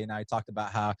Hawaii. And I talked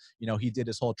about how, he did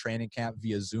his whole training camp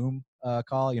via Zoom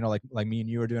call, like me and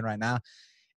you are doing right now.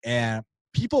 And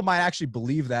people might actually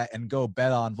believe that and go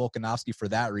bet on Volkanovski for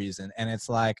that reason. And it's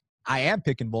like, I am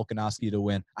picking Volkanovski to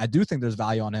win. I do think there's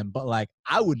value on him, but like,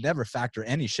 I would never factor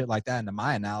any shit like that into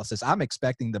my analysis. I'm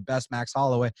expecting the best Max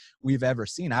Holloway we've ever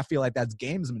seen. I feel like that's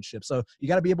gamesmanship. So you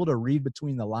got to be able to read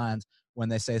between the lines when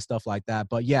they say stuff like that.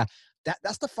 But yeah,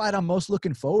 that's the fight I'm most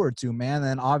looking forward to, man.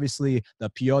 And obviously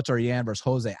the Piotr Yan versus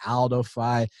Jose Aldo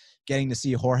fight, getting to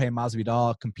see Jorge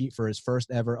Masvidal compete for his first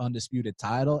ever undisputed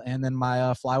title, and then my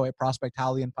flyweight prospect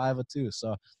Raulian Paiva too.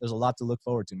 So there's a lot to look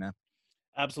forward to, man.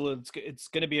 Absolutely. It's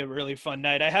going to be a really fun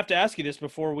night. I have to ask you this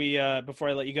before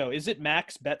I let you go. Is it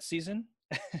max bet season?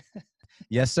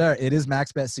 Yes, sir. It is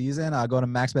max bet season. Go to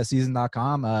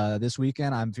maxbetseason.com. This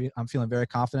weekend, I'm feeling very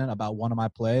confident about one of my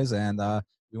plays, and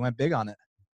we went big on it.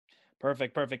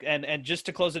 Perfect. And just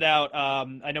to close it out,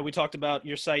 I know we talked about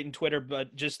your site and Twitter,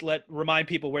 but just remind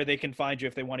people where they can find you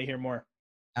if they want to hear more.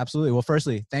 Absolutely. Well,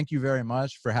 firstly, thank you very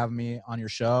much for having me on your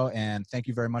show. And thank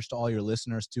you very much to all your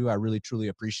listeners too. I really, truly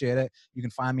appreciate it. You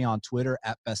can find me on Twitter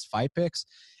at Best Fight Picks,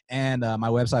 and my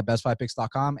website,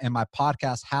 bestfightpicks.com. And my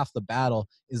podcast, Half the Battle,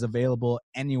 is available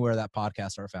anywhere that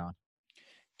podcasts are found.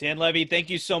 Dan Levy, thank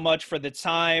you so much for the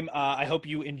time. I hope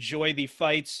you enjoy the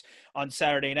fights on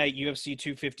Saturday night, UFC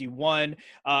 251.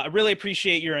 I really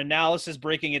appreciate your analysis,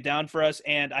 breaking it down for us,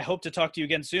 and I hope to talk to you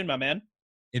again soon, my man.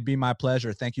 It'd be my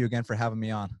pleasure. Thank you again for having me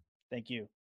on. Thank you.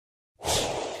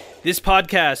 This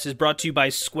podcast is brought to you by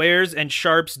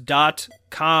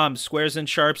squaresandsharps.com. Squares and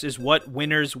Sharps is what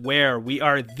winners wear. We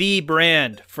are the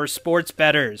brand for sports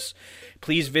bettors.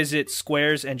 Please visit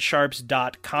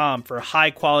squaresandsharps.com for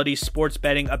high-quality sports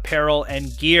betting apparel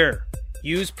and gear.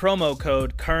 Use promo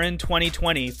code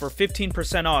CURREN2020 for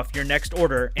 15% off your next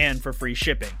order and for free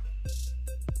shipping.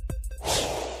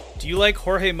 Do you like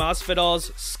Jorge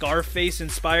Masvidal's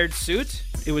Scarface-inspired suit?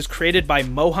 It was created by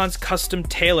Mohan's Custom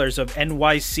Tailors of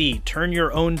NYC. Turn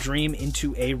your own dream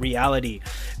into a reality.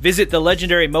 Visit the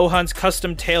legendary Mohan's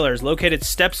Custom Tailors, located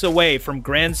steps away from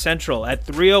Grand Central at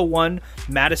 301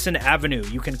 Madison Avenue.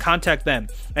 You can contact them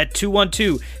at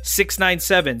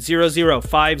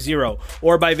 212-697-0050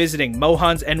 or by visiting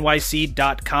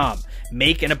mohansnyc.com.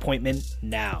 Make an appointment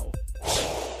now.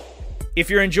 If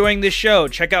you're enjoying this show,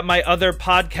 check out my other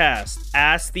podcast,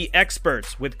 Ask the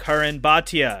Experts with Karan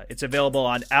Bhatia. It's available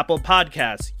on Apple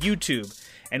Podcasts, YouTube,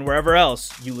 and wherever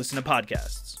else you listen to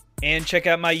podcasts. And check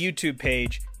out my YouTube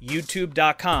page,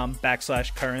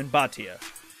 youtube.com/Karan Bhatia.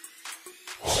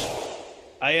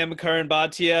 I am Karan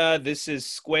Bhatia. This is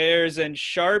Squares and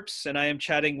Sharps, and I am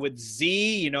chatting with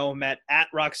Z. You know him at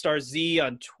 @RockstarZ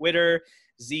on Twitter.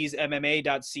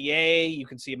 ZsMMA.ca. You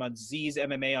can see him on Z's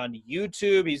MMA on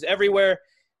YouTube. He's everywhere.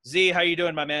 Z, how you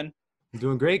doing, my man? I'm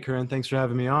doing great, Karan. Thanks for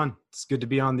having me on. It's good to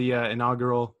be on the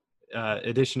inaugural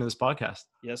edition of this podcast.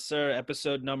 Yes, sir.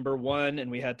 Episode number 1,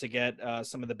 and we had to get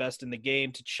some of the best in the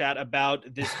game to chat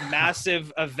about this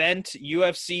massive event,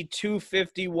 UFC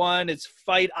 251. It's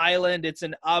Fight Island. It's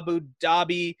in Abu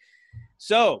Dhabi.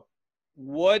 So,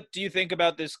 what do you think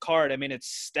about this card? I mean, it's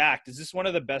stacked. Is this one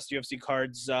of the best UFC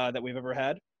cards that we've ever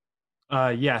had?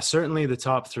 Yeah, certainly the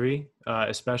top 3,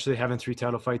 especially having 3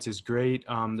 title fights is great.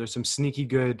 There's some sneaky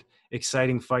good,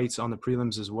 exciting fights on the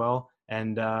prelims as well.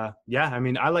 And yeah, I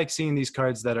mean, I like seeing these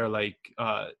cards that are like,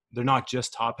 they're not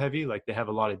just top heavy, like they have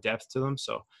a lot of depth to them.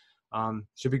 So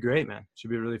should be great, man. Should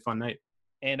be a really fun night.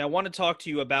 And I want to talk to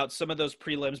you about some of those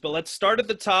prelims, but let's start at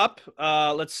the top.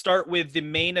 Let's start with the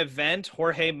main event.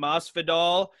 Jorge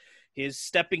Masvidal is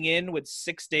stepping in with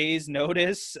 6 days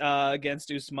notice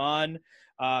against Usman.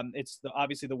 It's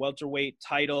obviously the welterweight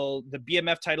title. The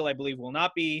BMF title, I believe, will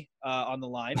not be on the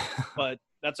line, but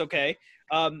that's okay.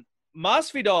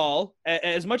 Masvidal,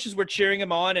 as much as we're cheering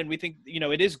him on and we think,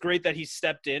 it is great that he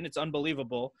stepped in. It's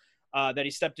unbelievable that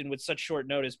he stepped in with such short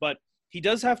notice, but he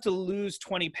does have to lose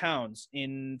 20 pounds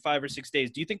in 5 or 6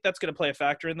 days. Do you think that's going to play a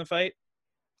factor in the fight?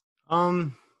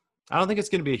 I don't think it's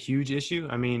going to be a huge issue.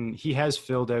 I mean, he has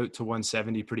filled out to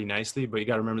 170 pretty nicely, but you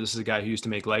got to remember this is a guy who used to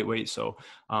make lightweight. So,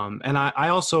 and I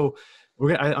also,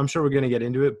 I'm sure we're going to get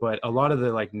into it, but a lot of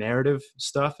the like narrative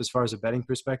stuff, as far as a betting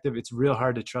perspective, it's real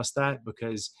hard to trust that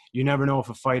because you never know if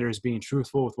a fighter is being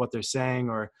truthful with what they're saying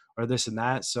or this and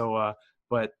that. So,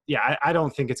 but yeah, I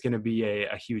don't think it's going to be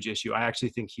a huge issue. I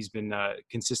actually think he's been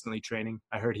consistently training.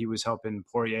 I heard he was helping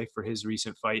Poirier for his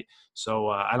recent fight. So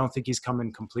I don't think he's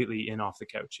coming completely in off the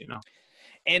couch,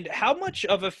 And how much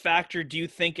of a factor do you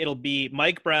think it'll be?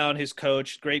 Mike Brown, his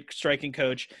coach, great striking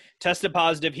coach, tested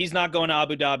positive. He's not going to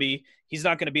Abu Dhabi. He's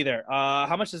not going to be there.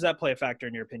 How much does that play a factor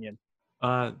in your opinion?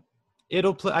 I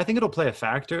think it'll play a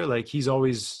factor. Like he's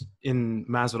always in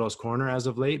Masvidal's corner as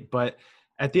of late, but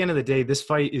at the end of the day, this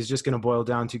fight is just going to boil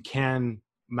down to can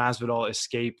Masvidal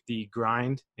escape the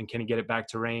grind and can he get it back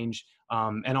to range?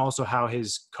 And also how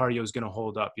his cardio is going to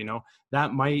hold up,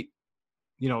 that might,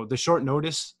 the short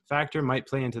notice factor might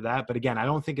play into that. But again, I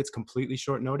don't think it's completely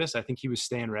short notice. I think he was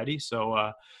staying ready.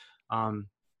 So,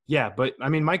 yeah, but I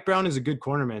mean, Mike Brown is a good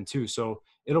cornerman too. So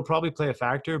it'll probably play a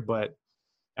factor, but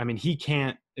I mean, he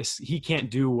can't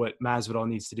do what Masvidal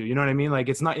needs to do. You know what I mean? Like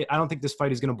I don't think this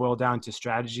fight is going to boil down to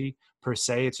strategy per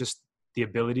se. It's just the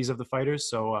abilities of the fighters.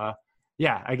 So,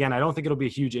 yeah, again, I don't think it'll be a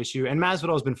huge issue. And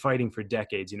Masvidal has been fighting for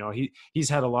decades. He's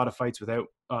had a lot of fights without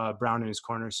Brown in his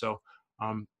corner. So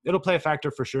it'll play a factor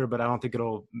for sure, but I don't think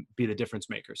it'll be the difference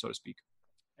maker, so to speak.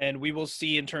 And we will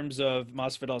see in terms of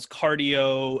Masvidal's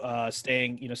cardio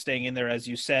staying in there, as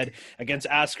you said. Against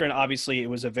Askren, obviously, it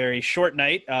was a very short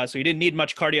night, so he didn't need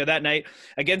much cardio that night.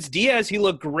 Against Diaz, he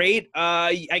looked great.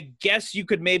 I guess you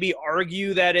could maybe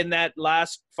argue that in that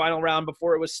last final round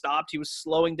before it was stopped, he was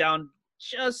slowing down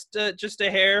just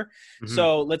a hair. Mm-hmm.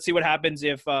 So let's see what happens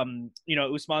if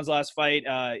Usman's last fight,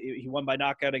 he won by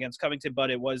knockout against Covington,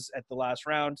 but it was at the last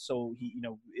round. So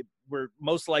we're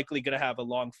most likely going to have a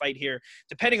long fight here,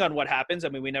 depending on what happens. I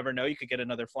mean, we never know. You could get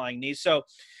another flying knee. So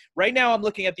right now I'm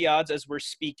looking at the odds as we're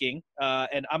speaking,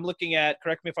 and I'm looking at,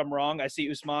 correct me if I'm wrong, I see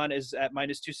Usman is at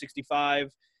minus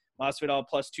 265. Masvidal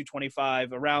plus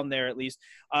 225, around there at least.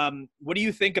 What do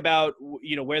you think about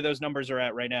where those numbers are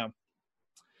at right now?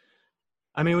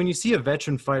 I mean, when you see a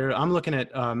veteran fighter, I'm looking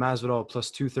at Masvidal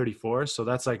plus 234. So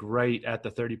that's like right at the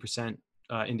 30%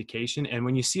 indication. And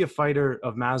when you see a fighter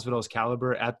of Masvidal's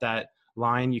caliber at that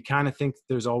line, you kind of think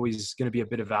there's always going to be a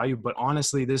bit of value. But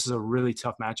honestly, this is a really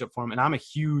tough matchup for him. And I'm a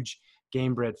huge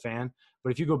Gamebred fan.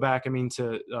 But if you go back, I mean,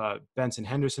 to Benson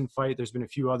Henderson fight, there's been a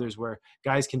few others where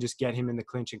guys can just get him in the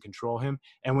clinch and control him.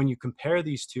 And when you compare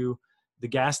these two, the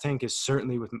gas tank is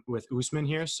certainly with Usman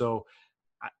here. So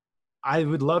I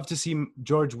would love to see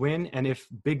George win. And if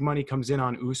big money comes in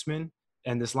on Usman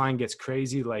and this line gets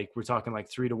crazy, like we're talking like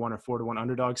 3-1 or 4-1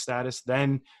 underdog status,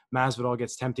 then Masvidal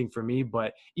gets tempting for me.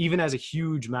 But even as a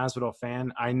huge Masvidal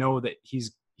fan, I know that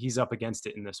he's up against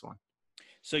it in this one.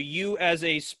 So you as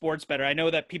a sports bettor, I know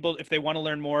that people, if they want to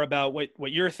learn more about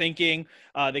what you're thinking,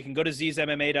 they can go to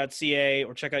zsmma.ca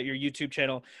or check out your YouTube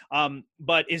channel.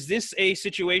 But is this a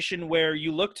situation where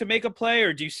you look to make a play,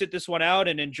 or do you sit this one out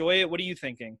and enjoy it? What are you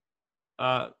thinking?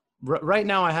 Right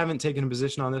now, I haven't taken a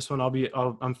position on this one.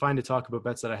 I'm fine to talk about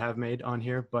bets that I have made on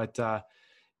here, but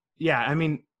yeah, I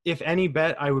mean, if any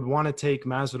bet, I would want to take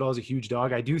Masvidal as a huge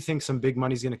dog. I do think some big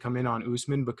money is going to come in on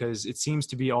Usman because it seems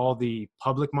to be all the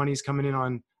public money's coming in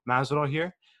on Masvidal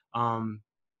here.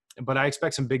 But I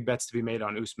expect some big bets to be made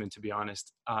on Usman, to be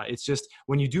honest. It's just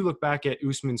when you do look back at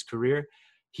Usman's career,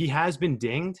 he has been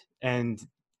dinged, and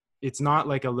it's not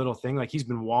like a little thing. Like he's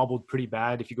been wobbled pretty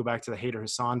bad. If you go back to the Hader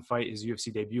Hassan fight, his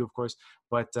UFC debut, of course,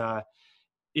 but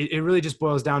it really just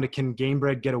boils down to, can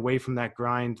Gamebred get away from that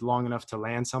grind long enough to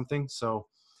land something? So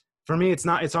for me, it's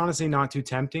honestly not too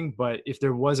tempting, but if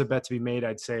there was a bet to be made,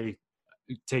 I'd say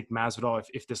take Masvidal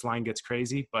if this line gets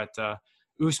crazy, but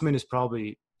Usman is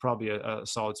probably a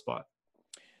solid spot.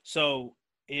 So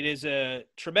it is a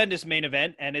tremendous main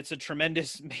event, and it's a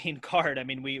tremendous main card. I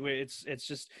mean, it's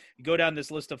just, you go down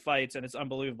this list of fights, and it's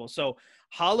unbelievable. So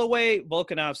Holloway,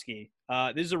 Volkanovski,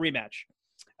 this is a rematch.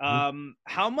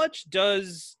 How much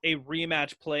does a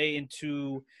rematch play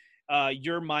into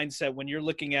your mindset when you're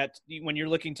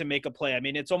looking to make a play? I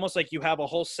mean, it's almost like you have a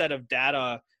whole set of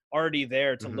data already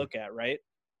there to look at, right?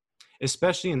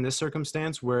 Especially in this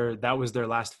circumstance where that was their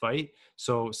last fight.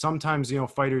 So sometimes,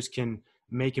 fighters can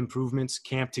make improvements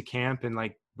camp to camp and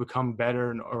like become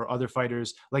better, or other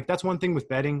fighters. Like that's one thing with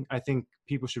betting I think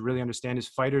people should really understand is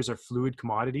fighters are fluid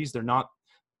commodities. They're not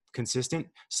consistent.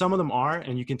 Some of them are,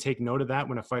 and you can take note of that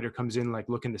when a fighter comes in like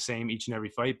looking the same each and every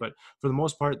fight, but for the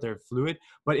most part they're fluid.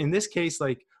 But in this case,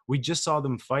 like we just saw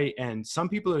them fight, and some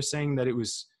people are saying that it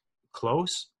was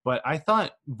close, but I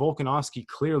thought Volkanovski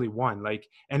clearly won. Like,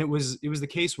 and it was the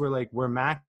case where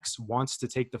Max wants to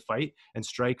take the fight and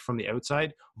strike from the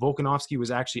outside, Volkanovski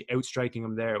was actually outstriking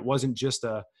him there. It wasn't just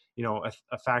a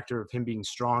factor of him being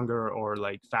stronger or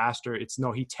like faster.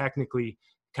 He technically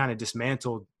kind of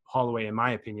dismantled Holloway, in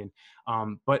my opinion.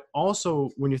 But also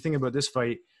when you're thinking about this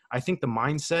fight, I think the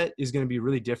mindset is going to be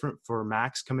really different for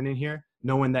Max coming in here,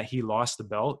 knowing that he lost the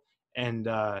belt, and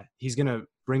he's going to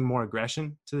bring more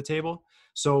aggression to the table.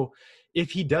 So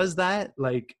if he does that,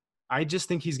 like, I just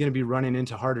think he's going to be running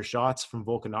into harder shots from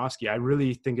Volkanovski. I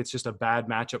really think it's just a bad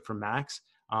matchup for Max.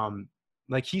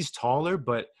 Like, he's taller,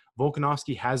 but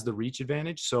Volkanovski has the reach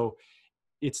advantage. So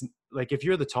it's like, if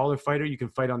you're the taller fighter, you can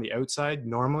fight on the outside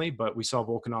normally, but we saw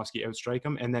Volkanovski outstrike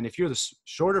him. And then if you're the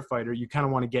shorter fighter, you kind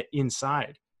of want to get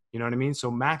inside. You know what I mean? So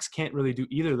Max can't really do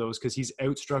either of those because he's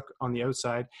outstruck on the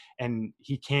outside, and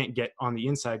he can't get on the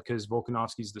inside because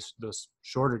Volkanovski's the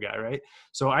shorter guy, right?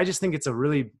 So I just think it's a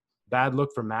really bad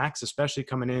look for Max, especially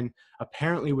coming in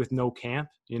apparently with no camp,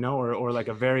 or like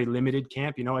a very limited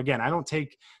camp. Again, I don't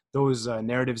take those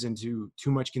narratives into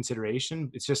too much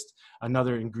consideration. It's just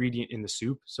another ingredient in the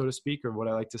soup, so to speak, or what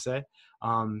I like to say.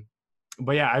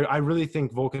 But yeah, I really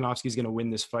think Volkanovski is going to win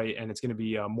this fight, and it's going to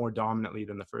be more dominantly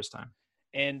than the first time.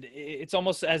 And it's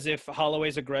almost as if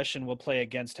Holloway's aggression will play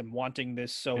against him, wanting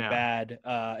this so bad.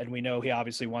 And we know he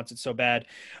obviously wants it so bad.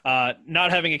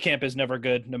 Not having a camp is never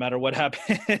good, no matter what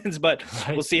happens. But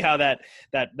We'll see how that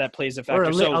plays a factor. Or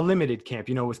a limited camp,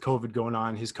 with COVID going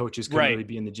on, his coaches couldn't really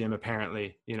be in the gym,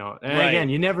 apparently. And again,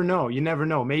 you never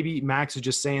know. Maybe Max is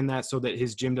just saying that so that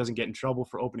his gym doesn't get in trouble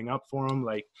for opening up for him.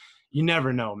 Like, you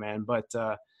never know, man. But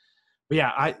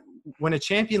yeah, when a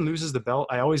champion loses the belt,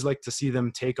 I always like to see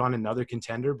them take on another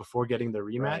contender before getting their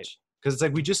rematch. Because it's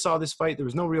like, we just saw this fight. There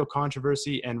was no real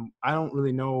controversy, and I don't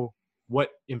really know what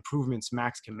improvements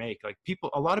Max can make. Like,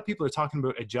 a lot of people are talking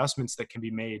about adjustments that can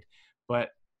be made, but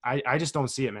I just don't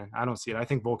see it, man. I don't see it. I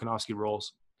think Volkanovski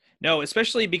rolls. No,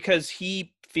 especially because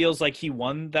he feels like he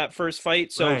won that first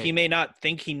fight. So he may not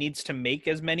think he needs to make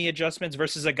as many adjustments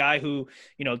versus a guy who,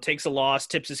 takes a loss,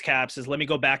 tips his cap, says, let me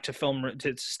go back to film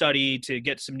to study, to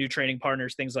get some new training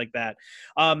partners, things like that.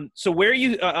 So where are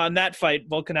you on that fight,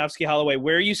 Volkanovski-Holloway,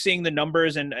 where are you seeing the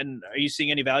numbers, and are you seeing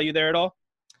any value there at all?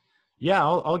 Yeah,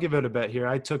 I'll give it a bet here.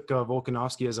 I took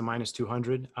Volkanovski as a minus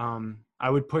 200. I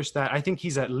would push that. I think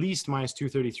he's at least minus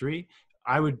 233.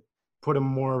 I would put him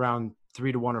more around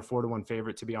 3-1 or 4-1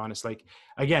 favorite, to be honest. Like,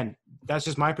 again, that's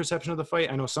just my perception of the fight.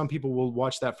 I know some people will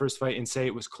watch that first fight and say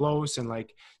it was close, and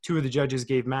like, two of the judges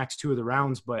gave Max 2 of the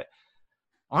rounds, but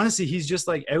honestly, he's just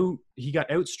like he got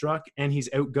outstruck and he's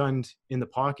outgunned in the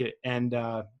pocket. And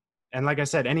like I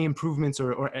said, any improvements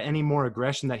or any more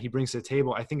aggression that he brings to the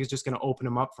table, I think is just going to open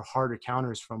him up for harder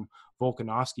counters from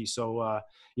Volkanovski. So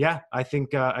yeah, I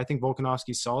think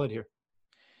Volkanovski's solid here.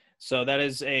 So that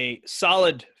is a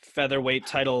solid featherweight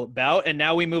title bout. And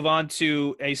now we move on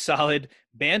to a solid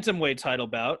bantamweight title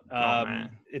bout.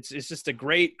 It's just a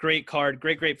great card,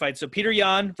 great fight. So Petr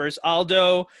Yan versus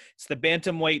Aldo. It's the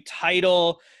bantamweight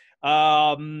title.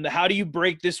 How do you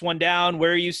break this one down?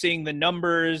 Where are you seeing the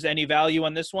numbers? Any value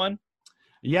on this one?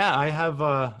 Yeah, I have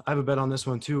a bet on this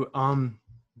one too.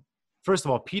 First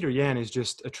of all, Petr Yan is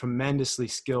just a tremendously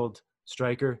skilled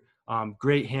striker.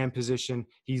 Great hand position.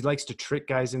 He likes to trick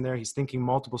guys in there. He's thinking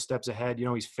multiple steps ahead.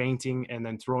 He's feinting and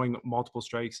then throwing multiple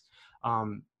strikes.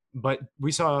 But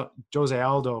we saw Jose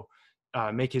Aldo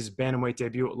make his bantamweight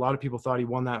debut. A lot of people thought he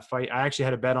won that fight. I actually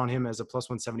had a bet on him as a plus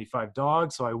 175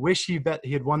 dog, so I wish he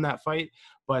had won that fight.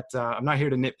 But I'm not here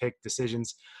to nitpick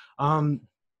decisions.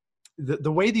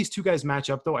 The way these two guys match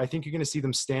up, though, I think you're going to see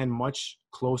them stand much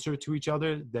closer to each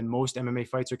other than most MMA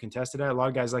fights are contested at. A lot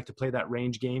of guys like to play that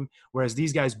range game, whereas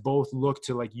these guys both look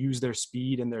to like use their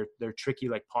speed and their tricky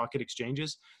like pocket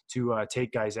exchanges to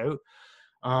take guys out.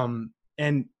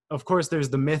 And of course, there's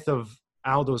the myth of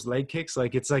Aldo's leg kicks.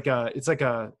 Like it's like a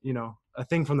a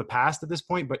thing from the past at this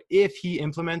point. But if he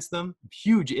implements them,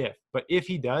 huge if. But if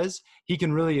he does, he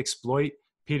can really exploit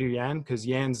Petr Yan, because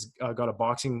Yan's got a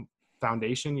boxing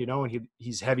foundation, and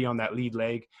he's heavy on that lead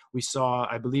leg. We saw,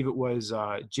 I believe it was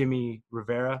Jimmy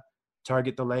Rivera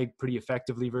target the leg pretty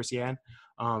effectively versus Yan.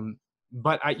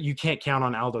 But you can't count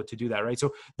on Aldo to do that, right?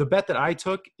 So the bet that I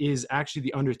took is actually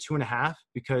the under 2.5,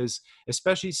 because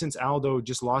especially since Aldo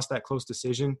just lost that close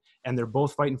decision and they're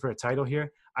both fighting for a title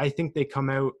here, I think they come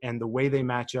out and the way they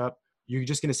match up, you're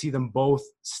just going to see them both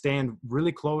stand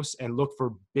really close and look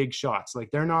for big shots.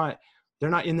 Like they're not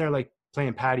in there like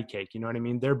playing patty cake. You know what I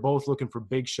mean? They're both looking for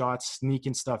big shots,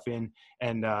 sneaking stuff in.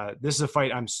 And this is a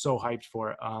fight I'm so hyped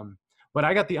for. But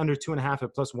I got the under 2.5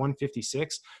 at plus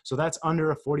 156. So that's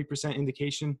under a 40%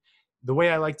 indication. The way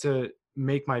I like to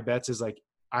make my bets is like,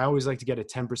 I always like to get a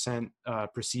 10%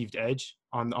 perceived edge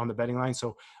on the betting line.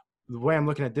 So the way I'm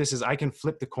looking at this is I can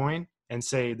flip the coin and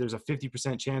say there's a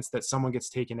 50% chance that someone gets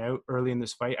taken out early in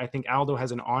this fight. I think Aldo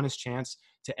has an honest chance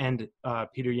to end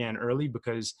Peter Yan early,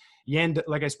 because Yan,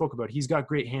 like I spoke about, he's got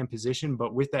great hand position,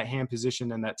 but with that hand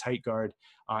position and that tight guard,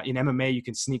 in MMA, you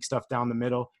can sneak stuff down the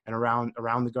middle and around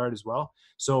the guard as well.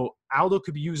 So Aldo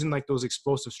could be using like those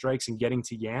explosive strikes and getting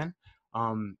to Yan.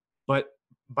 But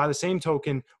by the same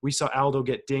token, we saw Aldo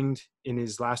get dinged in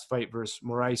his last fight versus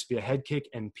Moraes via head kick,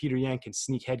 and Peter Yan can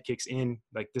sneak head kicks in.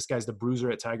 Like this guy's the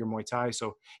bruiser at Tiger Muay Thai,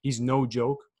 so he's no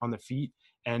joke on the feet.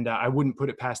 And I wouldn't put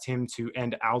it past him to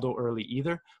end Aldo early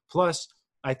either. Plus,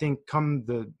 I think come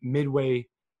the midway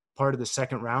part of the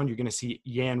second round, you're going to see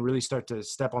Yan really start to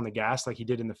step on the gas like he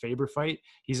did in the Faber fight.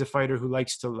 He's a fighter who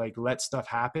likes to like let stuff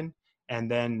happen.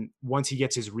 And then once he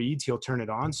gets hplus reads, he'll turn it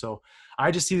on. So I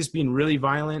just see this being really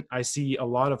violent. I see a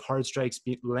lot of hard strikes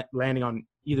landing on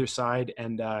either side.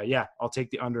 And yeah, I'll take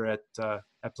the under at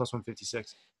plus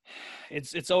 156.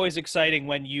 It's always exciting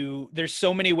when there's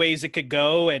so many ways it could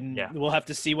go, and we'll have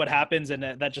to see what happens. And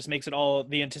that just makes it all,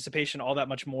 the anticipation, all that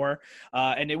much more.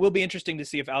 And it will be interesting to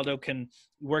see if Aldo can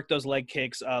work those leg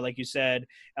kicks, like you said,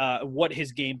 what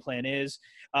his game plan is.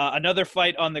 Another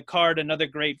fight on the card, another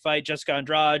great fight, Jessica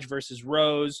Andrade versus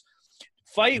Rose.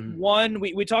 Fight one,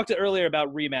 we talked earlier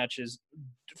about rematches.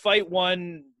 Fight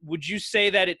one, would you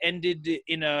say that it ended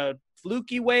in a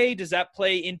fluky way? Does that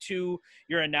play into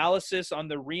your analysis on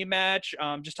the rematch?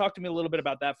 Just talk to me a little bit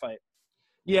about that fight.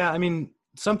 Yeah, I mean,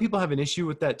 some people have an issue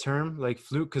with that term, like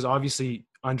fluke, because obviously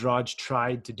Andrade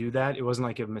tried to do that. It wasn't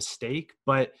like a mistake.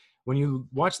 But when you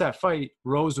watch that fight,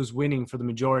 Rose was winning for the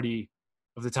majority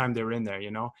of the time they were in there,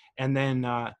 you know? And then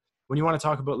when you want to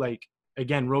talk about, like,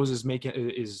 again, Rose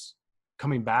is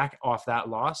coming back off that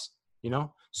loss, you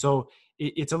know? So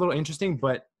it's a little interesting,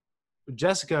 but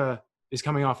Jessica is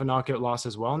coming off a knockout loss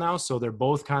as well now. So they're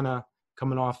both kind of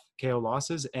coming off KO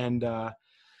losses. And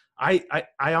I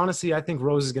honestly, I think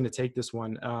Rose is going to take this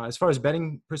one. As far as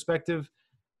betting perspective,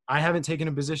 I haven't taken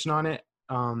a position on it.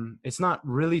 It's not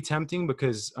really tempting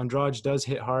because Andrade does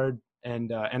hit hard.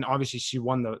 And obviously she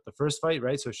won the first fight,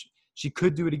 right? So she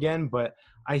could do it again. But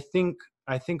I think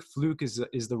fluke is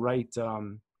the right,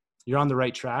 you're on the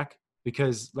right track,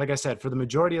 because like I said, for the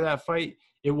majority of that fight,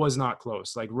 it was not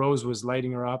close. Like Rose was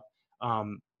lighting her up.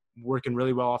 Working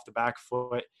really well off the back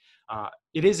foot.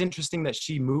 It is interesting that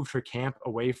she moved her camp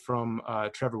away from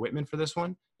Trevor Whitman for this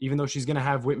one, even though she's going to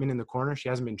have Whitman in the corner. She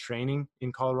hasn't been training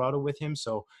in Colorado with him.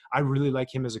 So I really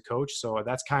like him as a coach. So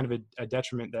that's kind of a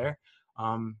detriment there.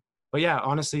 But yeah,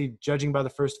 honestly, judging by the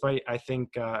first fight, I think,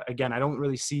 again, I don't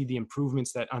really see the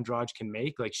improvements that Andrade can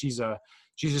make. Like she's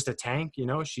just a tank, you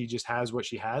know, she just has what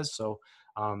she has. So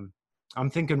I'm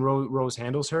thinking Rose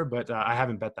handles her, but I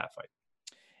haven't bet that fight.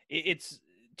 It's,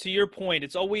 to your point,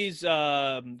 it's always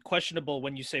questionable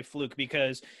when you say fluke,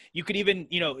 because you could even,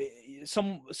 you know,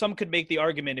 some could make the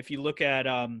argument, if you look at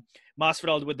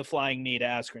Masvidal with the flying knee to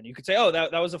Askren, you could say, oh,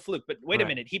 that was a fluke. But wait a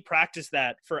minute, he practiced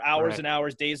that for hours and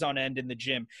hours, days on end in the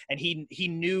gym. And he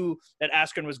knew that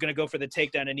Askren was going to go for the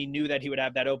takedown, and he knew that he would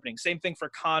have that opening. Same thing for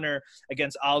Conor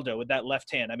against Aldo with that left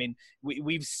hand. I mean,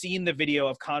 we've seen the video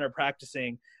of Conor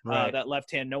practicing that left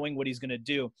hand, knowing what he's going to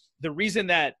do. The reason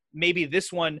that maybe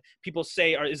this one people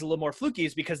say is a little more fluky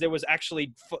is because there was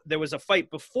a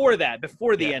fight before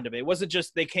the end of it. It wasn't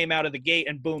just they came out of the gate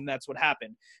and boom, that's what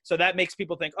happened. So that makes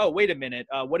people think, oh, wait a minute,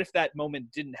 what if that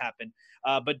moment didn't happen?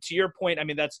 But to your point, I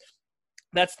mean,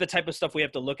 that's the type of stuff we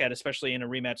have to look at, especially in a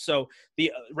rematch. So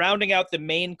the rounding out the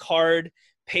main card,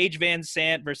 Paige Van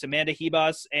Sant versus Amanda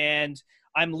Ribas, and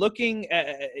I'm looking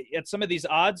at some of these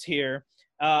odds here.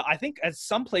 I think at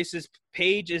some places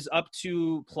Paige is up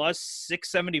to plus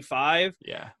 675.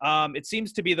 Yeah. It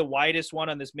seems to be the widest one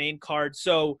on this main card.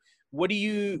 So what do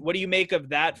you make of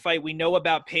that fight? We know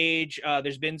about Paige.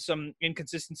 There's been some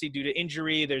inconsistency due to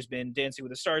injury. There's been Dancing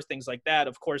with the Stars, things like that.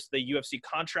 Of course, the UFC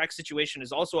contract situation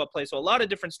is also at play. So a lot of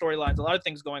different storylines, a lot of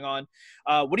things going on.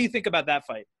 What do you think about that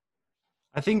fight?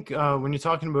 I think when you're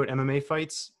talking about MMA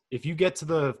fights, if you get to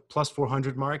the plus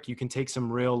 400 mark, you can take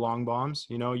some real long bombs.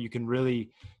 You know, you can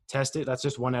really test it. That's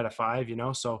just 1 out of 5. You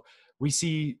know, so we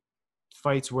see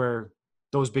fights where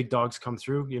those big dogs come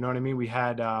through. You know what I mean? We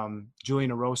had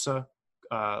Julian Erosa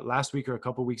last week or a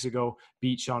couple weeks ago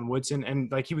beat Sean Woodson, and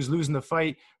like he was losing the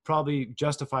fight, probably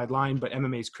justified line, but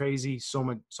MMA is crazy. So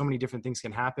many different things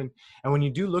can happen. And when you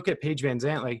do look at Paige Van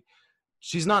Zant, like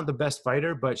she's not the best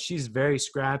fighter, but she's very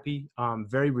scrappy,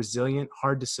 very resilient,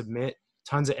 hard to submit,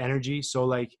 tons of energy. So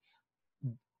like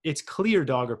it's clear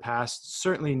dog or pass.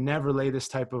 Certainly never lay this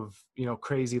type of, you know,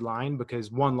 crazy line,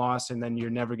 because one loss and then you're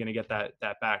never going to get that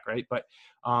back. Right. But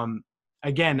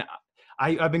again,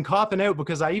 I've been copping out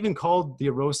because I even called the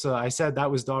Erosa. I said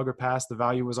that was dog or pass. The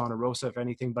value was on Erosa, if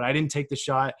anything, but I didn't take the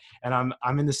shot. And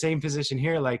I'm in the same position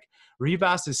here. Like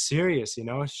Ribas is serious, you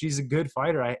know, she's a good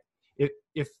fighter.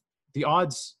 If the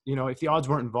odds, you know, if the odds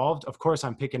weren't involved, of course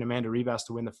I'm picking Amanda Ribas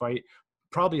to win the fight,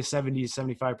 probably a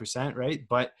 70-75%, right?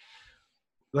 But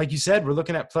like you said, we're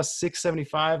looking at plus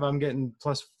 675. I'm getting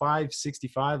plus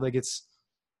 565. Like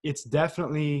it's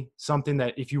definitely something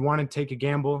that if you want to take a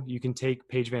gamble, you can take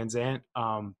Paige Van Zant.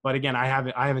 But again, I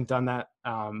haven't done that.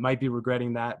 Might be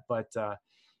regretting that, but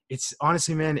it's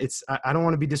honestly, man, I don't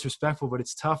want to be disrespectful, but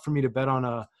it's tough for me to bet on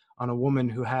a woman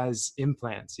who has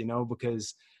implants, you know,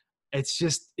 because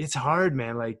it's hard,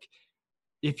 man. Like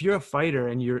if you're a fighter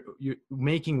and you're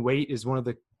making weight is one of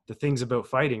the things about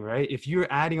fighting, right? If you're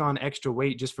adding on extra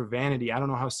weight just for vanity, I don't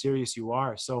know how serious you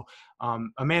are. So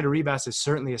Amanda Ribas is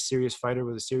certainly a serious fighter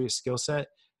with a serious skill set.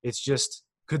 It's just,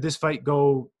 could this fight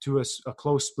go to a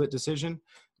close split decision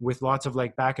with lots of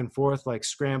like back and forth, like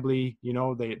scrambly, you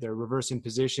know, they're reversing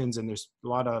positions and there's a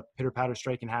lot of pitter patter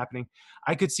striking happening.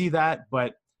 I could see that,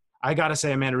 but I got to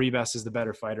say Amanda Ribas is the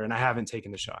better fighter, and I haven't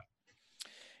taken the shot.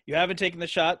 You haven't taken the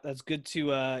shot. That's good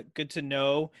to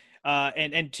know.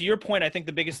 And to your point, I think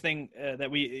the biggest thing that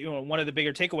one of the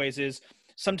bigger takeaways is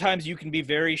sometimes you can be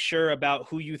very sure about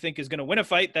who you think is going to win a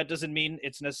fight. That doesn't mean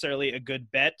it's necessarily a good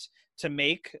bet to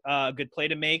make, a good play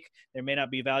to make. There may not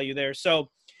be value there.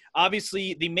 So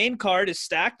obviously the main card is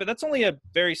stacked, but that's only a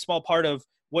very small part of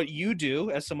what you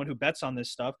do as someone who bets on this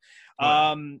stuff.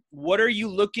 What are you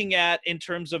looking at in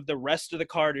terms of the rest of the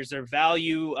card? Is there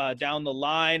value down the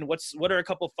line? What are a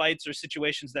couple fights or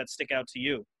situations that stick out to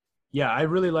you? Yeah, I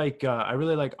really like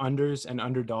unders and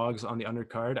underdogs on the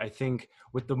undercard. I think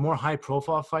with the more high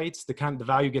profile fights, the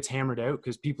value gets hammered out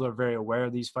because people are very aware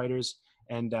of these fighters,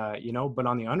 and you know. But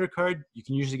on the undercard, you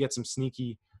can usually get some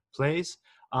sneaky plays.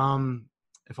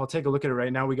 If I'll take a look at it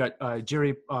right now, we got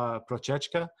Jiri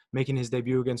Prochazka making his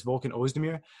debut against Volkan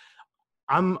Ozdemir.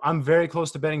 I'm very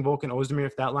close to betting Volkan Ozdemir.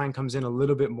 If that line comes in a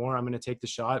little bit more, I'm going to take the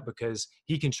shot because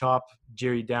he can chop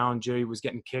Jiri down. Jiri was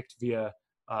getting kicked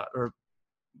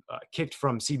kicked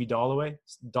from CB Dollaway.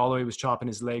 Dollaway was chopping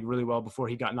his leg really well before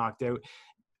he got knocked out.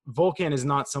 Volkan is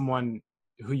not someone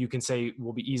who you can say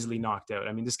will be easily knocked out.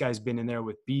 I mean, this guy's been in there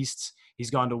with beasts.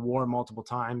 He's gone to war multiple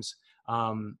times.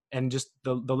 And just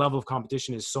the level of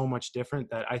competition is so much different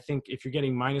that I think if you're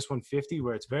getting minus 150,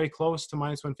 where it's very close to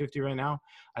minus 150 right now,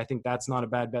 I think that's not a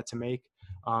bad bet to make.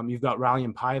 You've got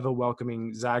Raulian Paiva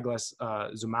welcoming Zaglas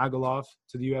Zumagulov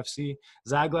to the UFC.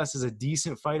 Zaglas is a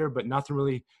decent fighter, but nothing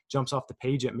really jumps off the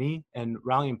page at me. And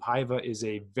Raulian Paiva is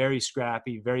a very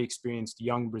scrappy, very experienced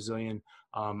young Brazilian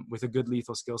with a good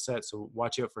lethal skill set. So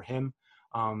watch out for him.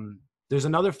 There's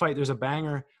another fight. There's a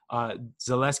banger.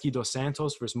 Zaleski dos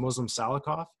Santos versus Muslim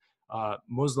Salikov.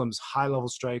 Muslim's high-level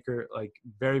striker, like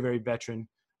very, very veteran.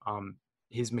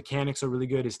 His mechanics are really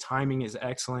good. His timing is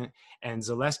excellent. And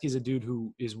Zaleski is a dude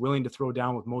who is willing to throw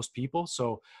down with most people.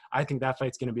 So I think that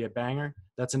fight's going to be a banger.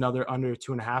 That's another under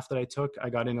 2.5 that I took. I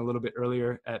got in a little bit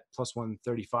earlier at plus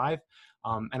 135.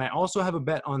 And I also have a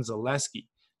bet on Zaleski.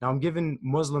 Now I'm giving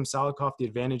Muslim Salikov the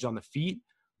advantage on the feet,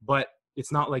 but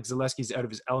it's not like Zaleski's out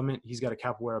of his element. He's got a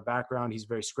capoeira background. He's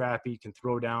very scrappy, can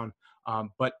throw down.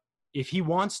 But if he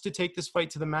wants to take this fight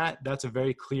to the mat, that's a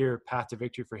very clear path to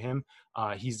victory for him.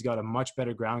 He's got a much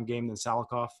better ground game than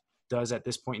Salikov does at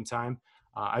this point in time.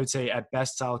 I would say at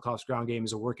best, Salikov's ground game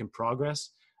is a work in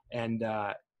progress. And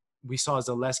we saw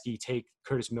Zaleski take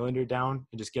Curtis Millender down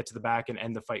and just get to the back and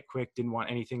end the fight quick. Didn't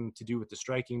want anything to do with the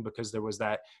striking because there was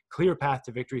that clear path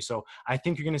to victory. So I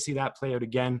think you're going to see that play out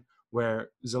again, where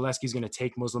Zaleski's going to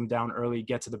take Muslim down early,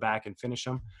 get to the back, and finish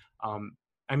him.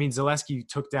 I mean, Zaleski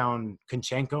took down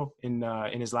Konchenko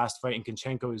in his last fight, and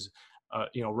Konchenko is,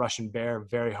 Russian bear,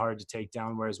 very hard to take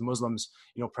down. Whereas Muslim's,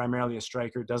 primarily a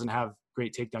striker, doesn't have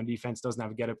great takedown defense, doesn't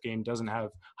have a get-up game, doesn't have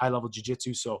high-level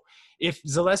jiu-jitsu. So if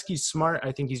Zaleski's smart,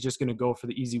 I think he's just going to go for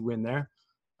the easy win there.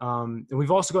 And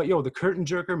we've also got, the curtain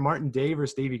jerker, Martin Day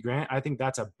versus Davy Grant. I think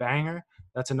that's a banger.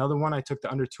 That's another one. I took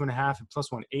the under 2.5 and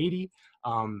plus 180.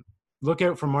 Look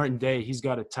out for Martin Day. He's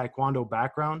got a Taekwondo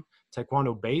background,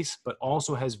 Taekwondo base, but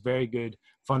also has very good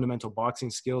fundamental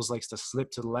boxing skills, likes to slip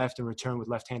to the left and return with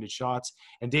left-handed shots.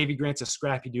 And Davy Grant's a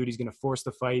scrappy dude. He's going to force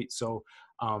the fight. So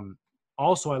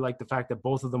also, I like the fact that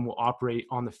both of them will operate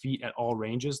on the feet at all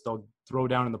ranges. They'll throw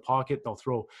down in the pocket. They'll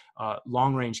throw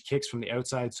long-range kicks from the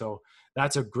outside. So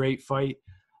that's a great fight.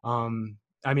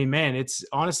 I mean, man, it's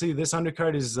honestly, this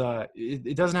undercard is,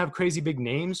 it doesn't have crazy big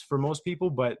names for most people,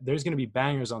 but there's going to be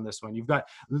bangers on this one. You've got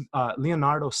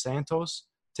Leonardo Santos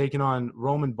taking on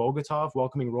Roman Bogatov,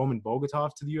 welcoming Roman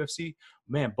Bogatov to the UFC.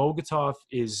 Man, Bogatov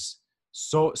is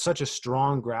such a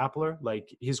strong grappler.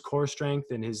 Like, his core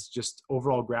strength and his just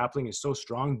overall grappling is so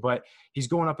strong, but he's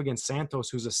going up against Santos,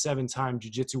 who's a 7-time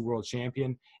jiu-jitsu world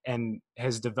champion and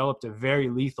has developed a very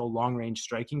lethal long-range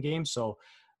striking game. So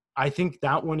I think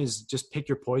that one is just pick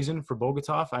your poison for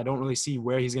Bogatov. I don't really see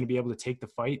where he's going to be able to take the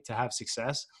fight to have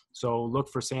success. So look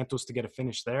for Santos to get a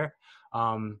finish there.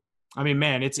 I mean,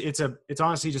 man, it's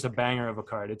honestly just a banger of a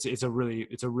card. It's a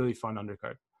really fun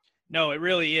undercard. No, it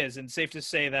really is. And safe to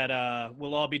say that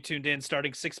we'll all be tuned in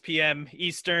starting 6 p.m.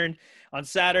 Eastern on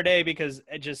Saturday, because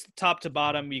just top to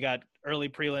bottom, you got early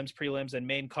prelims, and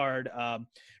main card.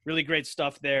 Really great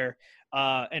stuff there.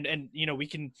 And we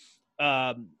can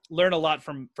learn a lot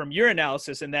from your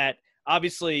analysis, in that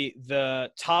obviously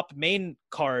the top main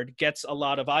card gets a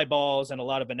lot of eyeballs and a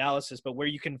lot of analysis, but where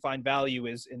you can find value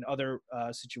is in other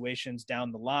situations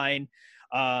down the line.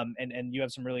 And you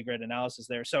have some really great analysis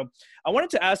there. So I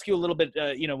wanted to ask you a little bit,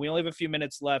 we only have a few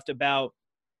minutes left, about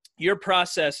your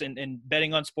process in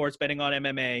betting on sports, betting on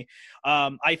MMA.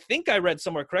 I think I read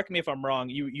somewhere, correct me if I'm wrong,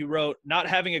 you wrote not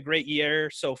having a great year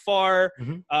so far,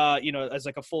 as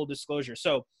like a full disclosure.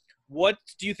 So what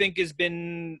do you think has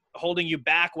been holding you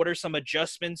back? What are some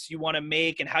adjustments you want to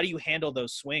make, and how do you handle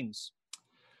those swings?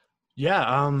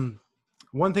 Yeah.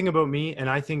 One thing about me, and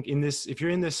I think if you're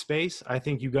in this space, I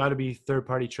think you got to be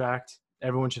third-party tracked.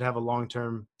 Everyone should have a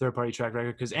long-term third-party track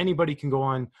record, because anybody can go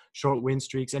on short win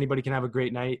streaks. Anybody can have a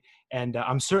great night. And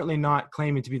I'm certainly not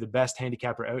claiming to be the best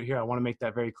handicapper out here. I want to make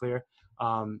that very clear.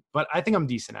 But I think I'm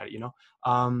decent at it,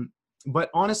 But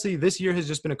honestly, this year has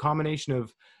just been a combination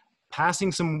of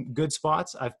passing some good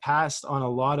spots. I've passed on a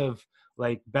lot of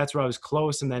like bets where I was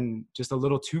close and then just a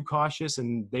little too cautious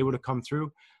and they would have come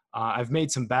through. I've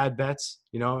made some bad bets,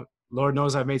 Lord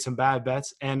knows I've made some bad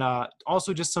bets, and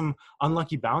also just some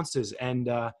unlucky bounces. And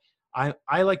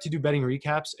I like to do betting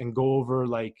recaps and go over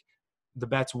like the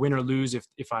bets, win or lose,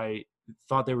 if I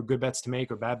thought they were good bets to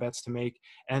make or bad bets to make.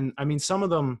 And I mean, some of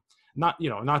them, not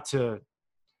to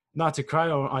cry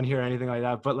on here or anything like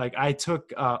that, but like I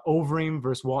took Overeem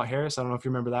versus Walt Harris. I don't know if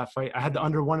you remember that fight. I had the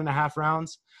under 1.5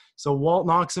 rounds. So Walt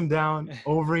knocks him down,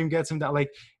 Overeem gets him down,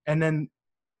 and then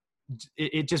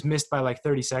it just missed by like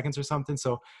 30 seconds or something.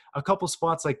 So a couple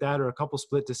spots like that, or a couple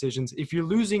split decisions. If you're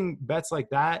losing bets like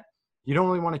that, you don't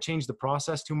really want to change the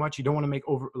process too much. You don't want to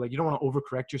you don't want to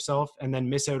overcorrect yourself and then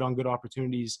miss out on good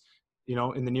opportunities,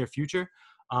 in the near future.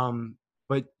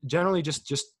 But generally just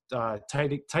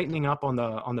tightening up on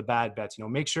the bad bets.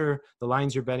 Make sure the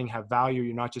lines you're betting have value.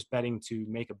 You're not just betting to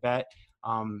make a bet,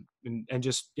 and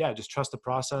just trust the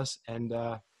process and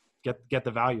get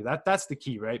the value. That's the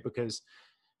key, right? Because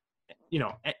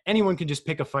anyone can just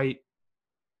pick a fight.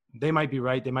 They might be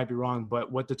right, they might be wrong,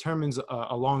 but what determines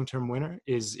a long-term winner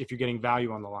is if you're getting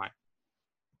value on the line.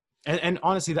 And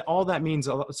honestly, all that means,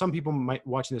 some people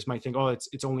watching this might think, oh,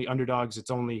 it's only underdogs,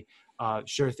 it's only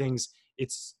sure things.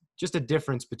 It's just a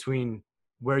difference between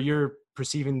where you're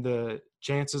perceiving the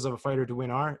chances of a fighter to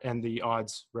win are and the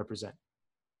odds represent.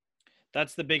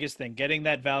 That's the biggest thing, getting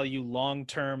that value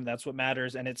long-term. That's what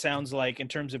matters. And it sounds like in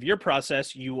terms of your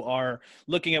process, you are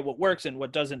looking at what works and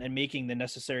what doesn't and making the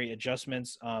necessary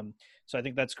adjustments. So I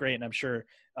think that's great. And I'm sure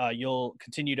you'll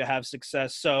continue to have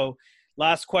success. So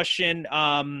last question,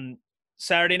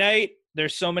 Saturday night,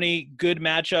 there's so many good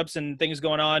matchups and things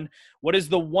going on. What is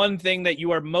the one thing that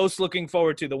you are most looking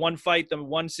forward to? The one fight, the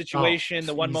one situation,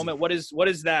 the one easy. moment? What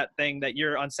is that thing that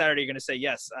you're on Saturday, you're going to say,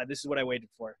 yes, this is what I waited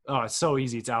for? Oh, it's so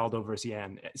easy. It's Aldo versus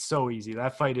Yan. It's so easy.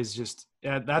 That fight is just,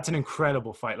 that's an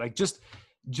incredible fight. Like just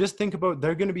think about,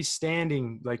 they're going to be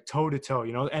standing like toe to toe,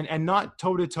 and not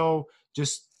toe to toe,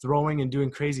 just throwing and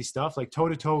doing crazy stuff, like toe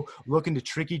to toe, looking to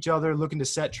trick each other, looking to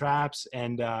set traps.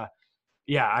 And,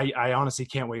 I honestly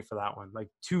can't wait for that one. Like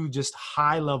two just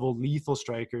high-level lethal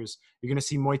strikers. You're going to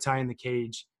see Muay Thai in the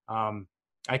cage.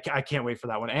 I can't wait for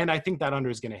that one. And I think that under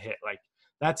is going to hit. Like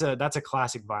that's a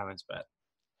classic violence bet.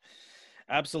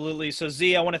 Absolutely. So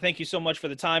Z, I want to thank you so much for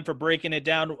the time, for breaking it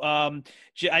down.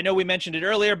 I know we mentioned it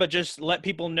earlier, but just let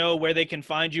people know where they can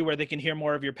find you, where they can hear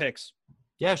more of your picks.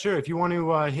 Yeah, sure. If you want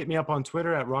to hit me up on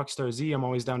Twitter at RockstarZ, I'm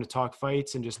always down to talk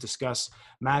fights and just discuss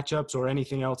matchups or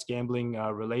anything else gambling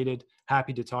related.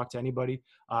 Happy to talk to anybody.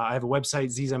 I have a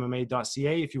website,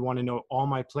 zsmma.ca. If you want to know all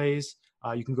my plays,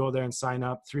 you can go there and sign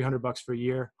up. $300 for a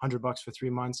year, $100 for 3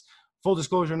 months. Full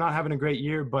disclosure, not having a great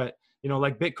year, but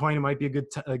like Bitcoin, it might be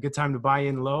a good time to buy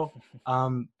in low.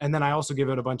 And then I also give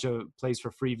out a bunch of plays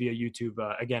for free via YouTube,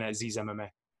 again at ZZMMA.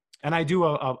 And I do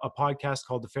a podcast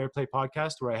called the Fair Play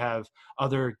Podcast, where I have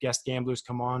other guest gamblers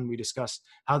come on. We discuss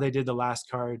how they did the last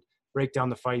card, break down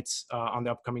the fights on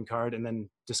the upcoming card, and then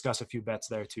discuss a few bets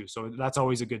there too. So that's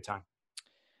always a good time.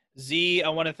 Z, I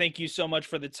want to thank you so much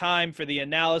for the time, for the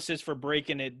analysis, for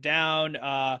breaking it down.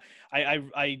 I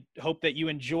hope that you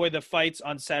enjoy the fights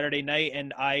on Saturday night,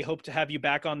 and I hope to have you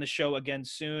back on the show again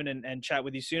soon and chat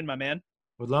with you soon, my man.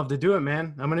 Would love to do it,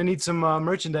 man. I'm going to need some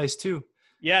merchandise too.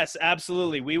 Yes,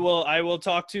 absolutely. I will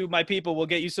talk to my people. We'll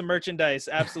get you some merchandise.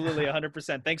 Absolutely.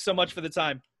 100%. Thanks so much for the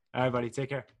time. All right, buddy. Take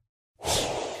care.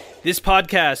 This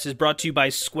podcast is brought to you by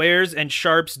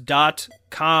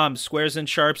squaresandsharps.com. Squares and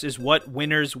Sharps is what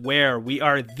winners wear. We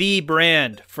are the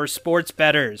brand for sports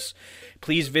bettors.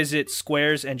 Please visit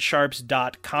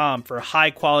squaresandsharps.com for high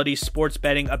quality sports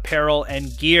betting apparel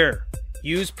and gear.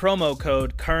 Use promo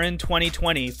code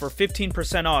CURREN2020 for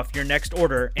 15% off your next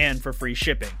order and for free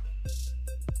shipping.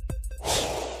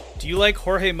 Do you like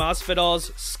Jorge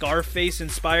Masvidal's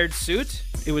Scarface-inspired suit?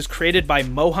 It was created by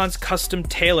Mohan's Custom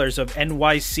Tailors of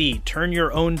NYC. Turn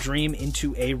your own dream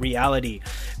into a reality.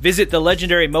 Visit the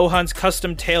legendary Mohan's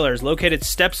Custom Tailors, located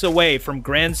steps away from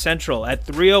Grand Central at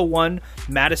 301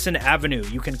 Madison Avenue.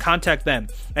 You can contact them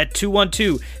at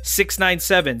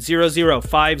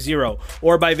 212-697-0050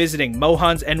 or by visiting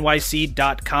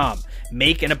mohansnyc.com.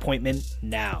 Make an appointment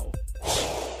now.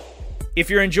 If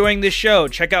you're enjoying this show,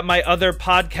 check out my other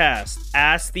podcast,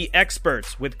 Ask the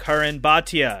Experts with Karan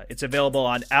Bhatia. It's available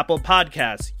on Apple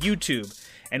Podcasts, YouTube,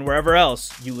 and wherever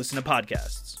else you listen to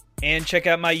podcasts. And check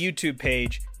out my YouTube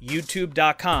page,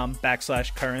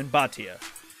 youtube.com/Karan Bhatia.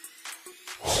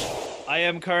 I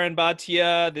am Karan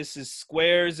Bhatia. This is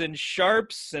Squares and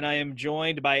Sharps, and I am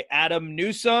joined by Adam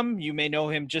Newsome. You may know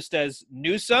him just as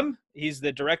Newsome. He's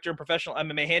the director and professional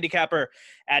MMA handicapper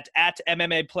at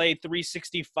MMA Play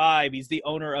 365. He's the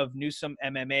owner of Newsome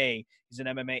MMA. He's an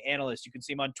MMA analyst. You can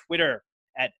see him on Twitter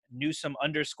at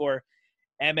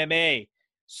Newsome_MMA.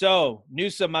 So,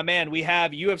 Newsome, my man, we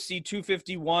have UFC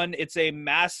 251. It's a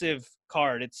massive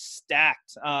card. It's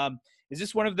stacked. Is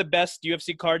this one of the best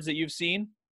UFC cards that you've seen?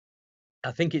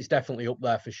 I think it's definitely up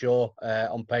there for sure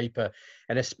on paper,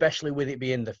 and especially with it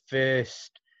being the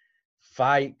first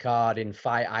fight card in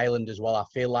Fight Island as well. I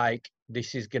feel like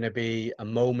this is going to be a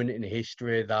moment in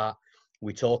history that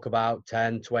we talk about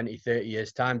 10, 20, 30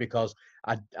 years time, because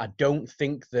I don't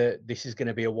think that this is going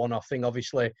to be a one-off thing.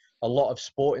 Obviously, a lot of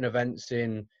sporting events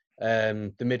in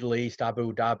the Middle East,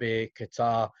 Abu Dhabi,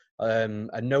 Qatar,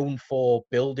 are known for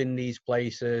building these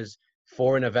places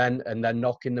for an event and then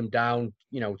knocking them down,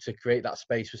 to create that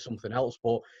space for something else.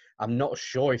 But I'm not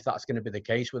sure if that's going to be the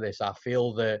case with this. I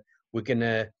feel that we're going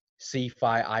to see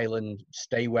Fight Island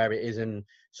stay where it is, and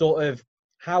sort of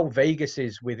how Vegas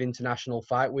is with International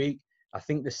Fight Week. I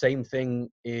think the same thing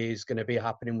is going to be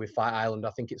happening with Fight Island.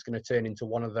 I think it's going to turn into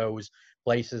one of those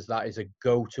places that is a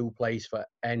go-to place for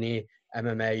any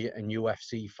MMA and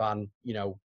UFC fan,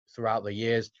 throughout the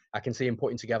years. I can see him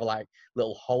putting together like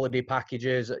little holiday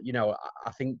packages.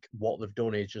 I think what they've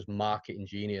done is just marketing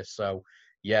genius. So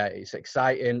yeah, it's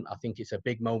exciting. I think it's a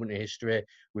big moment in history.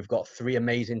 We've got 3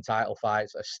 amazing title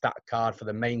fights, a stacked card for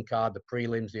the main card, the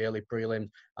prelims, the early prelims.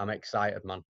 I'm excited,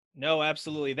 man. No,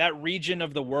 absolutely. That region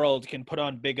of the world can put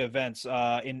on big events.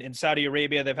 In Saudi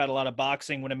Arabia, they've had a lot of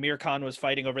boxing. When Amir Khan was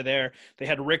fighting over there, they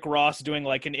had Rick Ross doing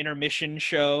like an intermission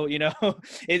show.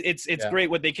 It's great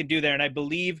what they can do there. And I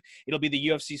believe it'll be the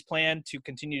UFC's plan to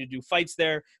continue to do fights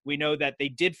there. We know that they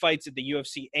did fights at the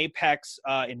UFC Apex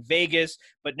in Vegas,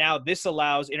 but now this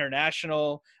allows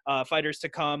international fighters to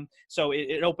come. So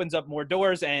it opens up more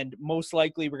doors, and most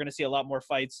likely we're going to see a lot more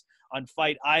fights on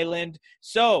Fight Island.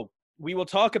 So we will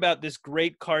talk about this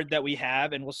great card that we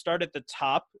have, and we'll start at the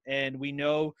top. And we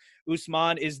know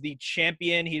Usman is the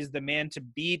champion. He's the man to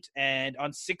beat. And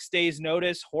on 6 days'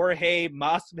 notice, Jorge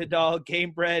Masvidal,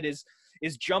 Gamebred, is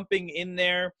jumping in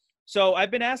there. So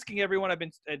I've been asking everyone I've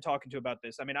been talking to about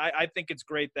this. I mean, I think it's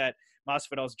great that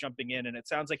Masvidal's jumping in, and it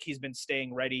sounds like he's been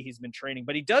staying ready. He's been training.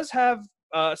 But he does have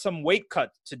some weight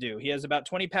cut to do. He has about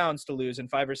 20 pounds to lose in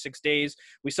 5 or 6 days.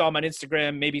 We saw him on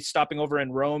Instagram, maybe stopping over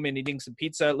in Rome and eating some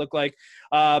pizza, it looked like.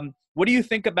 What do you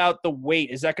think about the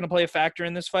weight? Is that going to play a factor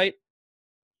in this fight?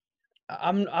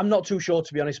 I'm not too sure,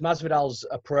 to be honest. Masvidal's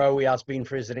a pro. He has been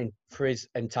for his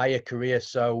entire career.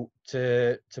 So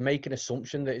to make an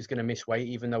assumption that he's going to miss weight,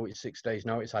 even though it's 6 days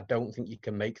notice, I don't think you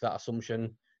can make that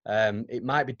assumption. It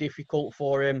might be difficult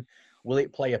for him. Will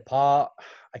it play a part?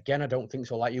 Again, I don't think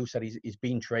so. Like you said, he's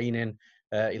been training.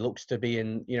 He looks to be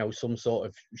in, some sort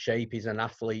of shape. He's an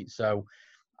athlete. So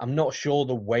I'm not sure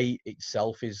the weight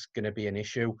itself is going to be an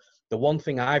issue. The one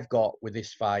thing I've got with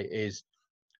this fight is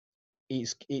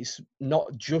it's not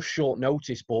just short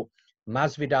notice, but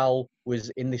Masvidal was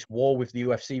in this war with the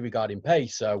UFC regarding pay.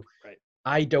 So right.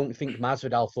 I don't think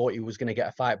Masvidal thought he was going to get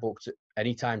a fight booked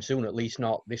anytime soon, at least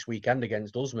not this weekend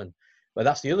against Usman. But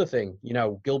that's the other thing.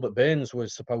 Gilbert Burns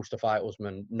was supposed to fight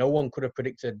Usman. No one could have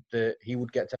predicted that he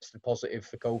would get tested positive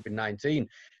for COVID-19.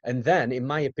 And then, in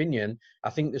my opinion,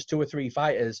 I think there's 2 or 3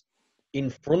 fighters in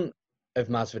front of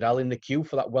Masvidal in the queue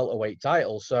for that welterweight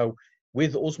title. So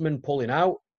with Usman pulling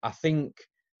out, I think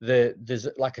that there's,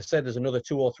 like I said, there's another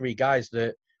 2 or 3 guys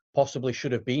that possibly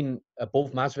should have been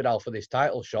above Masvidal for this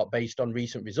title shot based on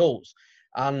recent results.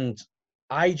 And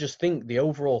I just think the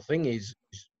overall thing is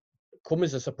come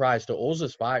as a surprise to us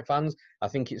as fight fans. I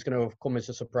think it's going to come as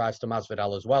a surprise to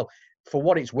Masvidal as well. For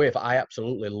what it's worth, I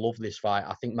absolutely love this fight.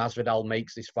 I think Masvidal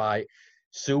makes this fight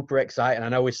super exciting. I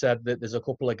know we said that there's a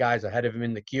couple of guys ahead of him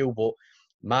in the queue, but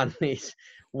man, it's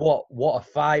what a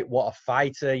fight, what a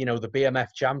fighter, the BMF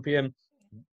champion,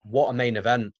 what a main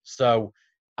event. So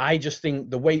I just think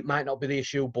the weight might not be the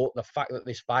issue, but the fact that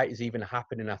this fight is even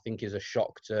happening, I think is a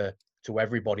shock to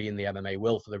everybody in the MMA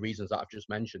world for the reasons that I've just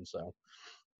mentioned. So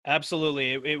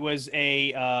absolutely. It was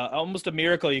almost a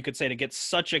miracle, you could say, to get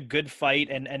such a good fight.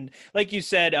 And like you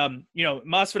said,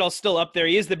 Masvidal's still up there.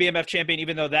 He is the BMF champion,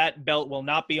 even though that belt will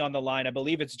not be on the line. I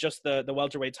believe it's just the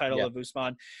welterweight title of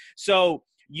Usman. So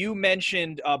you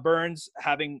mentioned Burns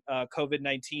having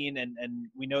COVID-19, and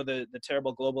we know the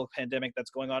terrible global pandemic that's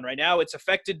going on right now. It's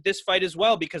affected this fight as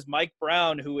well because Mike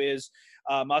Brown, who is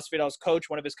Masvidal's coach,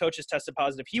 one of his coaches tested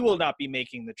positive. He will not be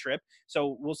making the trip.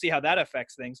 So we'll see how that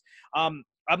affects things.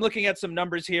 I'm looking at some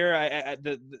numbers here.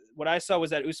 What I saw was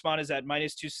that Usman is at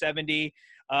minus 270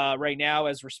 right now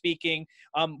as we're speaking.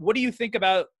 What do you think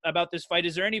about this fight?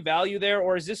 Is there any value there,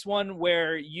 or is this one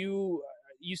where you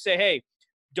say, hey,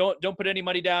 don't put any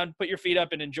money down, put your feet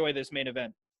up and enjoy this main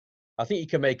event? I think you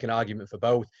can make an argument for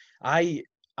both. I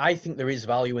think there is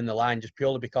value in the line just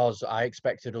purely because I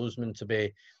expected Usman to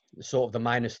be sort of the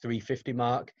minus 350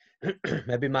 mark,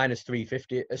 maybe minus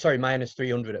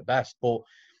 300 at best. But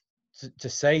to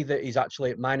say that he's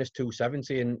actually at minus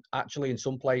 270 and actually in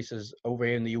some places over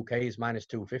here in the UK is minus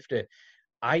 250,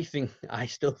 I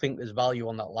still think there's value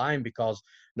on that line because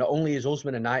not only is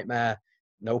Usman a nightmare,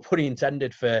 no pun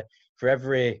intended, for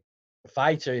every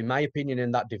fighter, in my opinion,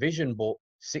 in that division, but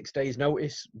 6 days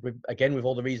notice, again, with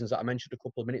all the reasons that I mentioned a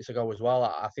couple of minutes ago as well,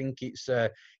 I think it's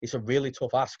a really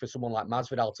tough ask for someone like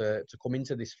Masvidal to come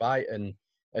into this fight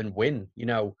and win.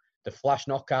 The flash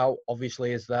knockout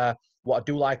obviously is there. What I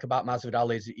do like about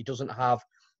Masvidal is he doesn't have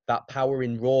that power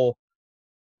in raw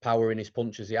power in his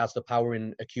punches. He has the power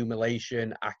in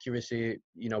accumulation, accuracy,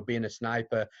 being a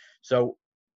sniper. So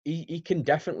he can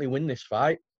definitely win this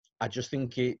fight. I just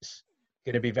think it's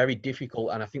going to be very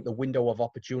difficult. And I think the window of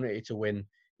opportunity to win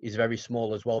is very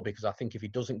small as well, because I think if he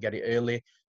doesn't get it early,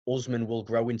 Usman will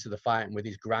grow into the fight, and with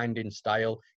his grinding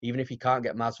style, even if he can't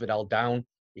get Masvidal down,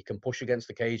 he can push against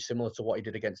the cage similar to what he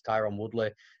did against Tyron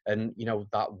Woodley. And,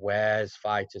 that wears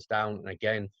fighters down. And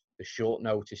again, the short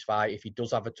notice fight, if he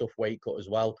does have a tough weight cut as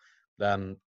well,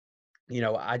 then,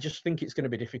 I just think it's going to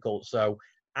be difficult. So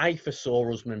I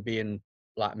foresaw Usman being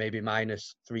like maybe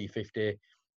minus 350,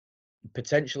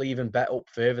 potentially even bet up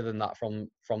further than that from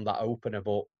that opener,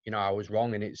 but I was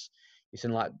wrong, and it's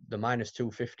in like the minus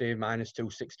 250, minus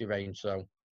 260 range. So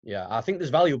yeah, I think there's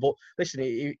value. But listen,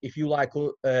 if you like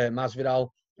Masvidal,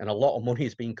 and a lot of money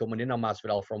has been coming in on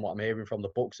Masvidal from what I'm hearing from the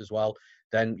books as well,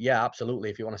 then yeah, absolutely.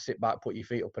 If you want to sit back, put your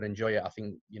feet up and enjoy it, I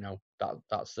think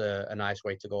that's a nice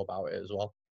way to go about it as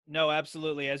well. No,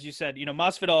 absolutely. As you said,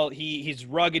 Masvidal, he's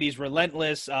rugged, he's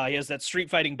relentless. He has that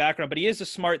street fighting background, but he is a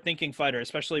smart thinking fighter,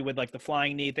 especially with like the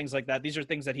flying knee, things like that. These are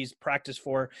things that he's practiced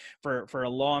for a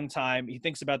long time. He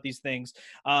thinks about these things.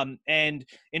 And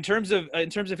in terms of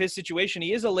his situation,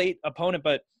 he is a late opponent,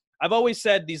 but I've always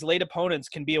said these late opponents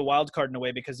can be a wild card in a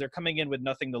way because they're coming in with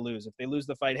nothing to lose. If they lose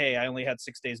the fight, hey, I only had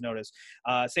 6 days notice.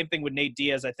 Same thing with Nate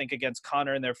Diaz, I think, against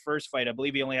Conor in their first fight. I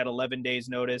believe he only had 11 days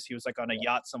notice. He was like on a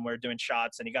yacht somewhere doing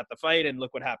shots, and he got the fight, and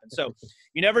look what happened. So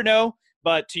you never know.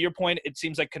 But to your point, it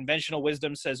seems like conventional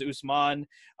wisdom says Usman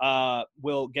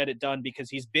will get it done because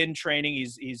he's been training,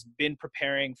 he's been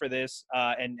preparing for this,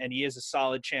 and he is a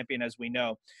solid champion, as we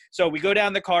know. So we go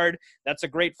down the card. That's a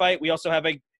great fight. We also have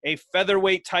a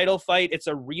featherweight title fight. It's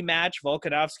a rematch,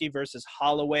 Volkanovski versus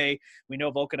Holloway. We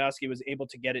know Volkanovski was able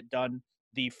to get it done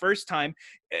the first time.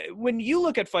 When you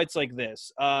look at fights like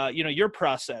this, your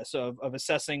process of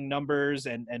assessing numbers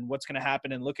and what's going to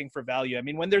happen and looking for value. I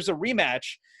mean, when there's a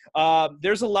rematch,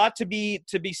 there's a lot to be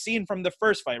seen from the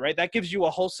first fight, right? That gives you a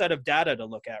whole set of data to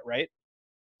look at, right?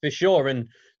 For sure. And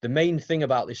the main thing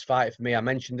about this fight for me, I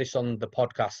mentioned this on the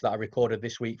podcast that I recorded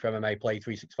this week for MMA Play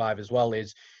 365 as well,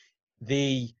 is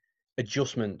the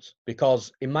adjustments.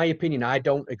 Because in my opinion, I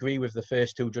don't agree with the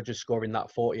first two judges scoring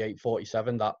that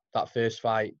 48-47, that first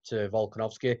fight to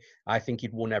Volkanovski. I think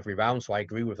he'd won every round. So I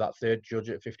agree with that third judge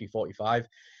at 50-45.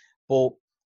 But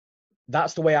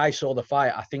that's the way I saw the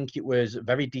fight. I think it was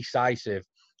very decisive.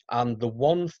 And the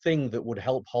one thing that would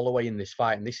help Holloway in this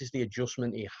fight, and this is the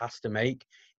adjustment he has to make,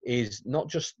 is not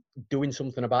just doing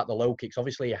something about the low kicks.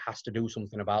 Obviously, he has to do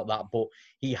something about that, but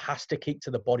he has to kick to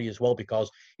the body as well,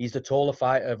 because he's the taller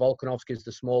fighter. Volkanovski is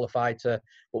the smaller fighter.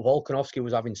 But Volkanovski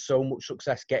was having so much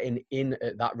success getting in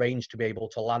at that range to be able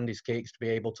to land his kicks, to be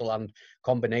able to land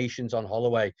combinations on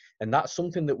Holloway. And that's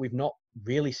something that we've not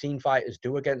really seen fighters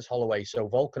do against Holloway. So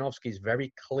Volkanovski is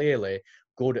very clearly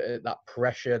good at that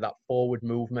pressure, that forward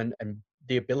movement, and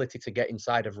the ability to get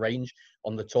inside of range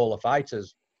on the taller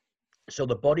fighters. So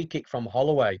the body kick from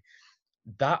Holloway,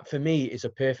 that for me is a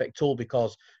perfect tool,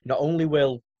 because not only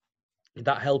will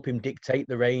that help him dictate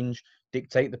the range,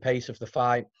 dictate the pace of the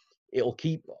fight, it'll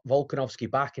keep Volkanovski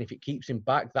back. And if it keeps him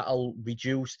back, that'll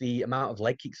reduce the amount of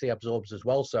leg kicks he absorbs as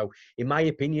well. So in my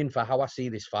opinion, for how I see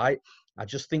this fight, I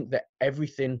just think that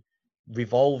everything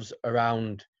revolves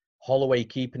around Holloway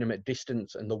keeping him at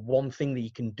distance. And the one thing that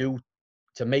you can do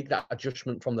to make that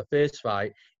adjustment from the first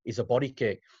fight is a body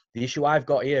kick. The issue I've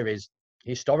got here is,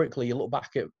 historically, you look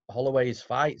back at Holloway's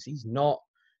fights, he's not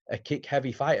a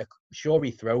kick-heavy fighter. Sure,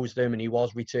 he throws them, and he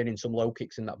was returning some low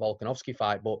kicks in that Volkanovski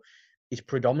fight, but he's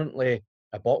predominantly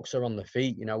a boxer on the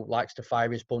feet, likes to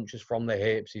fire his punches from the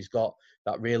hips. He's got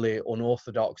that really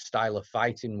unorthodox style of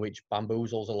fighting, which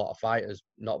bamboozles a lot of fighters,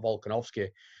 not Volkanovski.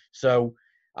 So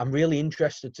I'm really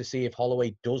interested to see if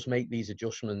Holloway does make these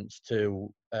adjustments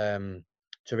to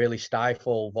really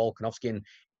stifle Volkanovski. And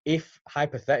if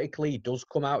hypothetically he does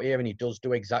come out here and he does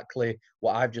do exactly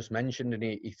what I've just mentioned, and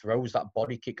he throws that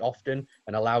body kick often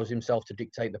and allows himself to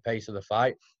dictate the pace of the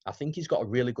fight, I think he's got a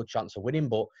really good chance of winning.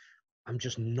 But I'm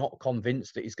just not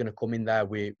convinced that he's going to come in there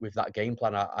with that game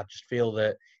plan. I just feel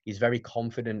that he's very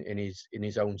confident in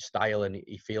his own style, and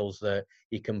he feels that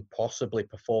he can possibly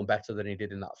perform better than he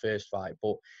did in that first fight.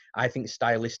 But I think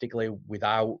stylistically,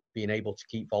 without being able to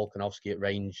keep Volkanovski at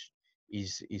range,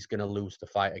 he's going to lose the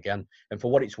fight again. And for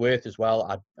what it's worth as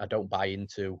well, I don't buy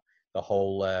into the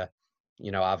whole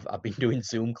I've been doing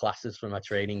Zoom classes for my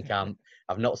training camp.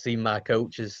 I've not seen my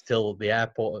coaches till the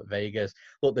airport at Vegas.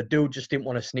 Look, the dude just didn't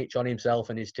want to snitch on himself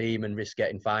and his team and risk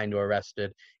getting fined or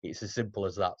arrested. It's as simple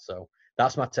as that. So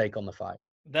that's my take on the fight.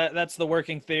 That's the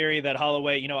working theory, that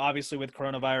Holloway, obviously with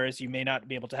coronavirus, you may not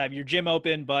be able to have your gym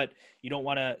open, but you don't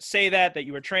want to say that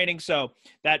you were training. So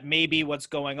that may be what's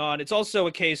going on. It's also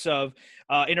a case of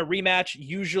in a rematch,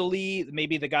 usually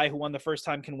maybe the guy who won the first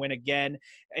time can win again.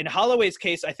 In Holloway's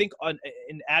case, I think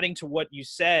in adding to what you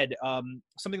said,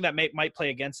 something that might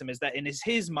play against him is that in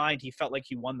his mind, he felt like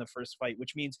he won the first fight,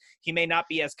 which means he may not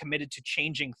be as committed to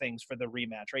changing things for the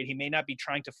rematch, right? He may not be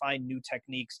trying to find new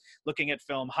techniques, looking at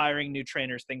film, hiring new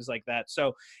trainers, things like that.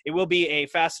 So it will be a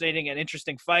fascinating and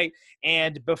interesting fight.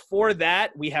 And before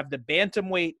that, we have the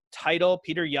bantamweight title,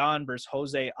 Petr Yan versus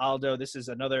Jose Aldo. This is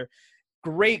another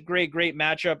great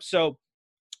matchup. So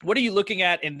what are you looking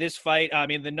at in this fight? I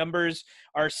mean, the numbers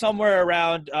are somewhere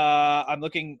around, I'm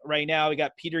looking right now, we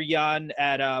got Petr Yan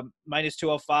at minus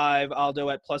 205, Aldo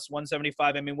at plus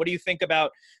 175. I mean, what do you think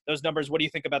about those numbers? What do you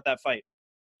think about that fight?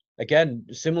 Again,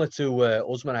 similar to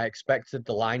Usman, I expected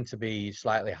the line to be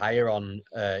slightly higher on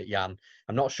Yan.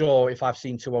 I'm not sure if I've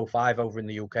seen 205 over in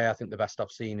the UK. I think the best I've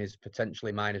seen is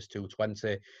potentially minus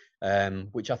 220,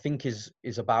 which I think is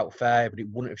about fair, but it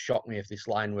wouldn't have shocked me if this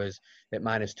line was at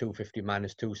minus 250,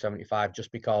 minus 275,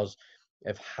 just because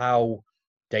of how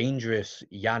dangerous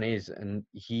Yan is, and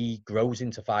he grows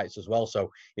into fights as well.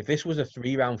 So if this was a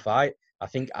 3-round fight, I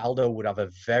think Aldo would have a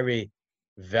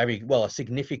a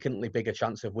significantly bigger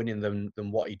chance of winning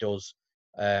than what he does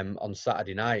on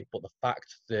Saturday night. But the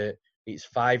fact that it's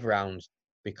 5 rounds,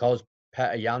 because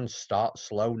Petr Yan starts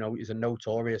slow, he's a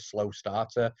notorious slow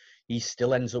starter, he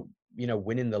still ends up,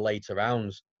 winning the later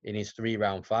rounds in his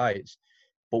 3-round fights.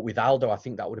 But with Aldo, I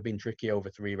think that would have been tricky over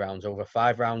 3 rounds. Over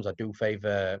 5 rounds, I do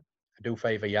favour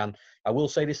Jan. I will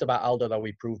say this about Aldo, though,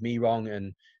 he proved me wrong,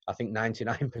 and I think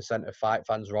 99% of fight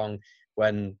fans wrong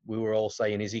when we were all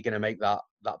saying, is he going to make that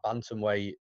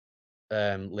bantamweight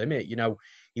limit? You know,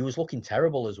 he was looking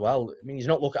terrible as well. I mean, he's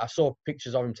not looking. I saw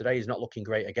pictures of him today. He's not looking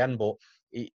great again, but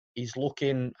he's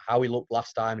looking how he looked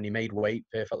last time, and he made weight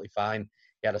perfectly fine.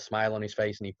 He had a smile on his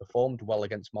face, and he performed well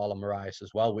against Marlon Moraes as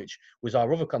well, which was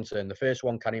our other concern. The first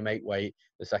one, can he make weight?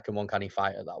 The second one, can he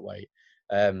fight at that weight?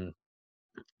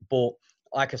 But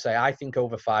like I say, I think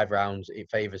over 5 rounds, it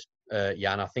favours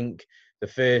Jan. I think the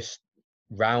first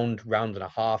round and a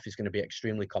half is going to be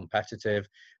extremely competitive,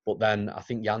 but then I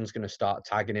think Jan's going to start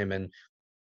tagging him. And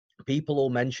people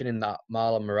all mentioning that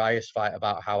Marlon Moraes fight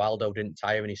about how Aldo didn't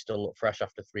tire and he still looked fresh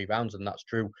after 3 rounds, and that's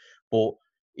true. But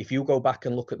if you go back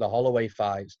and look at the Holloway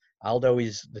fights, Aldo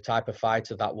is the type of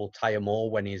fighter that will tire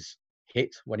more when he's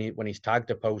hit, when he's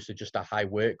tagged, opposed to just a high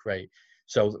work rate.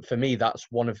 So for me, that's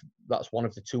one of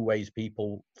the 2 ways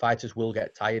fighters will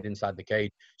get tired inside the cage.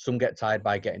 Some get tired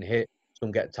by getting hit,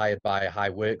 some get tired by a high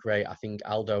work rate. I think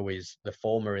Aldo is the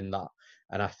former in that,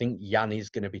 and I think Jan is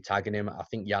going to be tagging him. I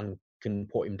think Jan can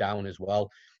put him down as well.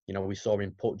 You know, we saw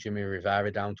him put Jimmy Rivera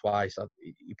down twice.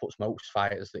 He puts most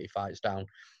fighters that he fights down.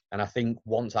 And I think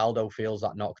once Aldo feels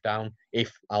that knockdown,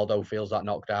 if Aldo feels that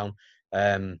knockdown,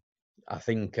 I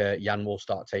think Jan will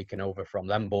start taking over from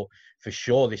them. But for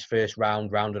sure, this first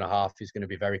round and a half is going to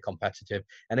be very competitive.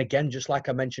 And again, just like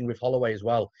I mentioned with Holloway as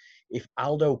well, if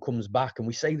Aldo comes back, and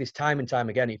we say this time and time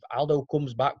again, if Aldo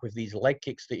comes back with these leg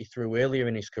kicks that he threw earlier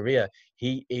in his career,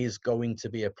 he is going to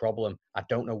be a problem. I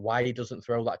don't know why he doesn't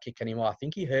throw that kick anymore. I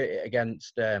think he hurt it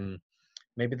against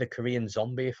maybe the Korean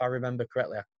Zombie, if I remember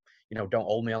correctly. You know, don't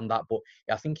hold me on that, but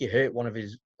I think he hurt one of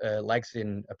his legs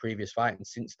in a previous fight, and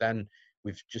since then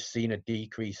we've just seen a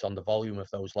decrease on the volume of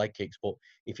those leg kicks. But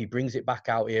if he brings it back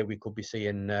out here, we could be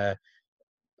seeing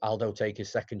Aldo take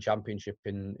his second championship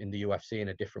in the UFC in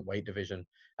a different weight division.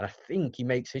 And I think he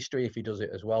makes history if he does it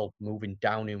as well, moving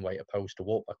down in weight opposed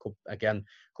to up. I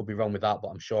could be wrong with that, but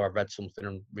I'm sure I've read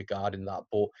something regarding that.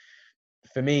 But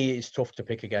for me, it's tough to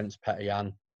pick against Petr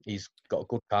Yan. He's got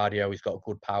good cardio, he's got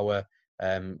good power.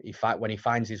 When he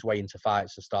finds his way into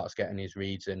fights and starts getting his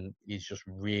reads, and he's just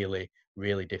really,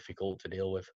 really difficult to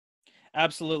deal with.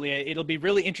 Absolutely. It'll be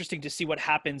really interesting to see what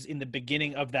happens in the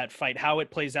beginning of that fight, how it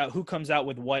plays out, who comes out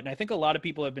with what. And I think a lot of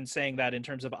people have been saying that in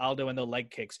terms of Aldo and the leg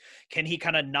kicks. Can he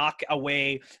kind of knock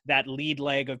away that lead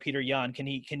leg of Petr Yan? Can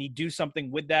he do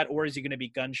something with that, or is he going to be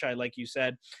gun shy, like you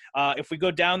said? If we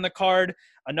go down the card,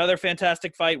 another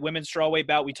fantastic fight, women's strawweight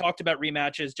bout. We talked about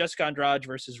rematches, Jessica Andrade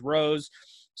versus Rose.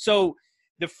 So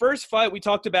the first fight we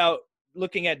talked about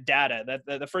looking at data,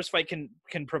 that the first fight can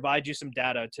provide you some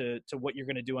data to what you're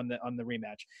going to do on the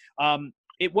rematch.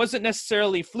 It wasn't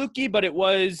necessarily fluky, but it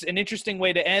was an interesting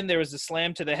way to end. There was a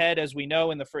slam to the head, as we know,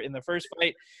 in the first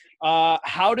fight.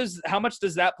 How much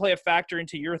does that play a factor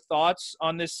into your thoughts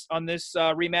on this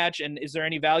rematch? And is there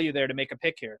any value there to make a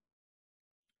pick here?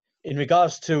 In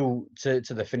regards to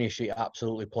the finish, it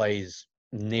absolutely plays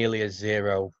nearly a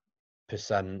 0%,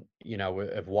 you know,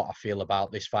 of what I feel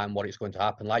about this fight and what it's going to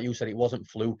happen. Like you said, it wasn't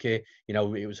fluky. You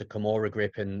know, it was a Kimura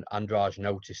grip, and Andrade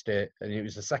noticed it. And it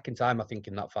was the second time, I think,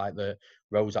 in that fight that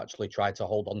Rose actually tried to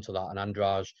hold on to that, and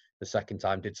Andrade, the second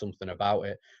time, did something about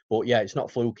it. But yeah, it's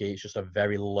not fluky. It's just a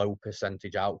very low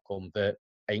percentage outcome that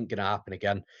ain't going to happen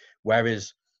again.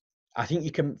 Whereas I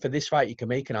think for this fight, you can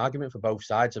make an argument for both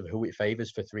sides of who it favours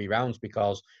for 3 rounds,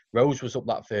 because Rose was up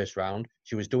that first round.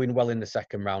 She was doing well in the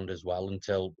second round as well,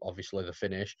 until obviously the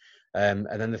finish. And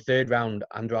then the third round,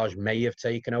 Andrade may have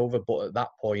taken over. But at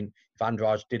that point, if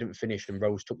Andrade didn't finish and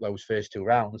Rose took those first 2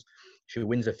 rounds, she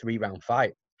wins a 3-round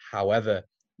fight. However,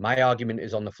 my argument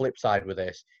is on the flip side with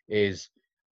this, is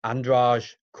Andrade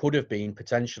could have been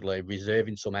potentially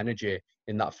reserving some energy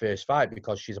in that first fight,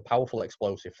 because she's a powerful,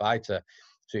 explosive fighter.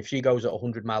 So if she goes at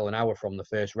 100 miles an hour from the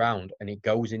first round and it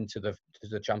goes into the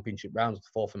championship rounds,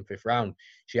 the 4th and 5th round,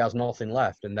 she has nothing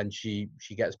left. And then she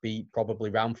gets beat probably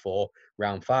round 4,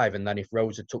 round 5. And then if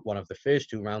Rose had took one of the first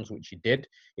 2 rounds, which she did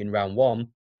in round 1,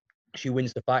 she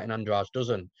wins the fight and Andrade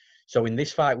doesn't. So in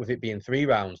this fight, with it being 3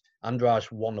 rounds, Andrade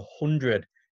 100%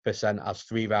 has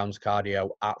 3 rounds cardio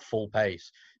at full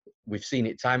pace. We've seen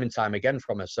it time and time again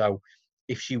from her. So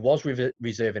if she was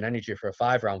reserving energy for a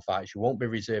 5-round fight, she won't be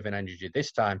reserving energy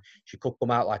this time. She could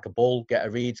come out like a bull, get her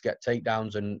reads, get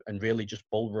takedowns, and really just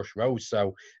bull rush Rose.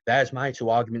 So there's my 2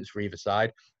 arguments for either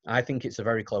side. I think it's a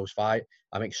very close fight.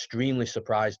 I'm extremely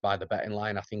surprised by the betting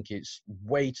line. I think it's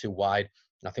way too wide.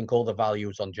 I think all the value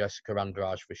is on Jessica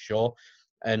Andrade for sure.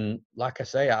 And like I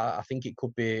say, I think it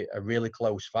could be a really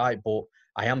close fight, but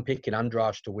I am picking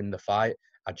Andrade to win the fight.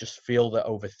 I just feel that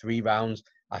over 3 rounds,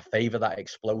 I favour that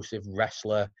explosive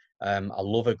wrestler. I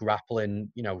love her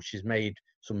grappling. You know, she's made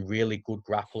some really good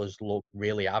grapplers look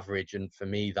really average, and for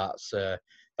me, that's a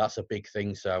big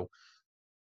thing. So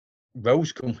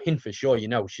Rose can win for sure. You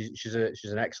know, she's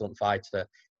an excellent fighter.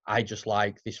 I just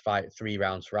like this fight 3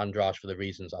 rounds for Andrade for the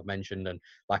reasons I've mentioned, and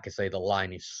like I say, the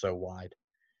line is so wide.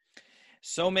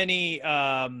 So many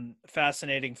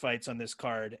fascinating fights on this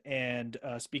card. And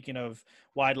speaking of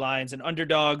wide lines and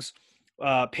underdogs,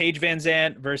 Paige Van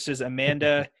Zandt versus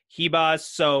Amanda Ribas.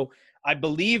 So I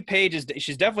believe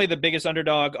she's definitely the biggest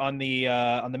underdog on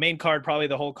the main card, probably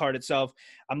the whole card itself.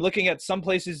 I'm looking at some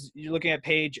places. You're looking at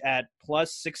Paige at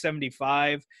plus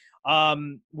 675.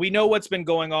 We know what's been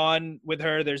going on with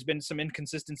her. There's been some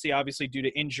inconsistency, obviously, due to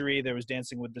injury. There was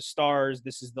Dancing with the Stars.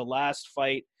 This is the last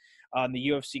fight on the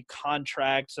UFC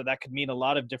contract, so that could mean a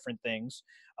lot of different things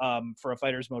for a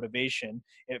fighter's motivation.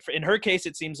 In her case,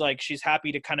 it seems like she's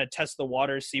happy to kind of test the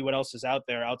waters, see what else is out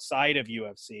there outside of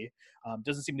UFC.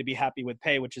 Doesn't seem to be happy with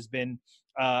pay, which has been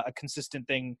a consistent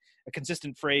thing, a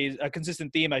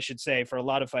consistent theme, I should say, for a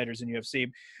lot of fighters in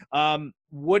UFC.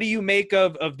 What do you make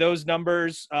of those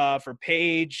numbers for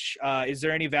Paige? Is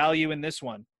there any value in this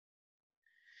one?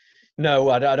 No,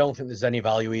 I don't think there's any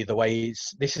value either way.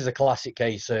 This is a classic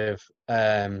case of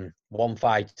one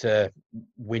fighter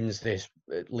wins this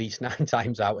at least 9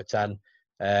 times out of 10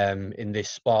 in this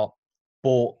spot.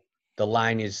 But the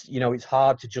line is, you know, it's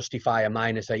hard to justify a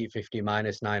minus 850,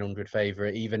 minus 900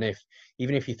 favourite, even if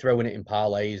you're throwing it in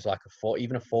parlays, like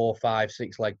even a 4, 5,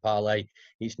 6 leg parlay,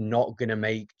 it's not going to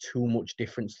make too much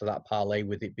difference to that parlay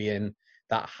with it being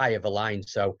that high of a line.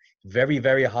 So very,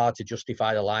 very hard to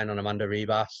justify the line on Amanda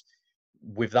Ribas.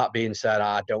 With that being said,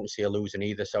 I don't see her losing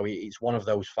either. So it's one of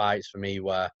those fights for me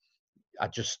where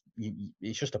it's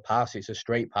just a pass. It's a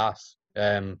straight pass.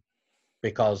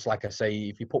 Because, like I say,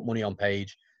 if you put money on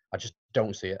Paige, I just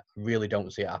don't see it. I really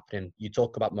don't see it happening. You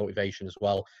talk about motivation as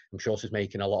well. I'm sure she's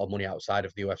making a lot of money outside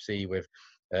of the UFC with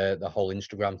the whole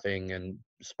Instagram thing and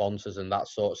sponsors and that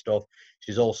sort of stuff.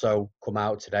 She's also come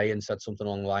out today and said something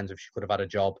along the lines of she could have had a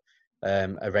job,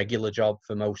 a regular job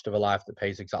for most of her life that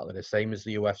pays exactly the same as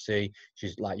the UFC.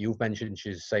 She's, like you've mentioned,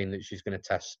 she's saying that she's going to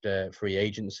test free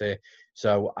agency.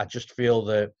 So I just feel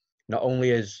that not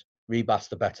only is Ribas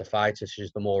the better fighter,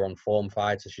 she's the more on form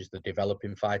fighter, she's the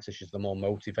developing fighter, she's the more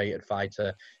motivated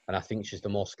fighter, and I think she's the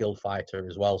more skilled fighter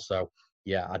as well. So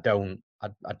yeah, I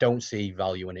don't see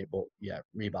value in it, but yeah,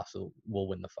 Ribas will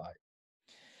win the fight.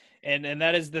 And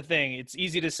that is the thing. It's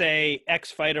easy to say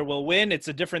X fighter will win. It's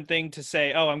a different thing to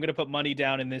say, oh, I'm going to put money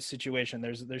down in this situation.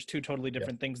 There's 2 totally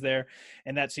different things there,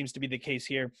 and that seems to be the case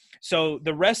here. So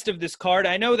the rest of this card,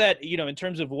 I know that, you know, in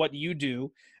terms of what you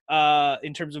do,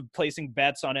 in terms of placing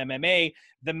bets on MMA,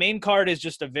 the main card is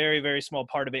just a very, very small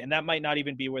part of it, and that might not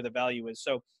even be where the value is.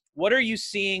 So what are you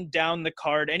seeing down the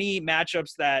card? Any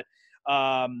matchups that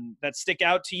stick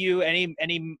out to you?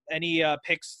 Any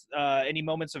picks, any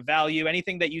moments of value,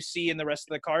 anything that you see in the rest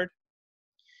of the card?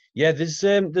 Yeah,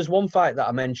 there's one fight that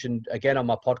I mentioned again on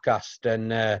my podcast,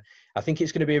 and I think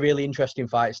it's going to be a really interesting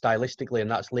fight stylistically, and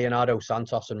that's Leonardo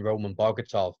Santos and Roman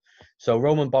Bogatov. So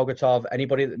Roman Bogatov,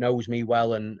 anybody that knows me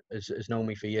well and has known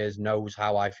me for years knows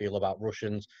how I feel about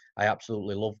Russians. I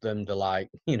absolutely love them. They're like,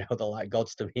 they're like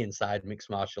gods to me inside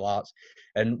mixed martial arts.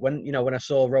 And when I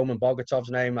saw Roman Bogatov's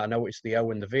name, I noticed the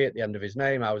O and the V at the end of his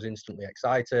name. I was instantly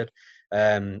excited.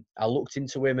 I looked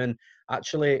into him, and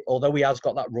actually, although he has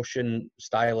got that Russian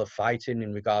style of fighting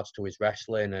in regards to his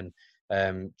wrestling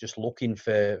and just looking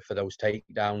for those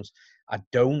takedowns, I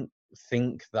don't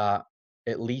think that,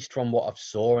 at least from what I've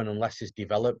saw, and unless he's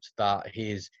developed, that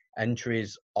his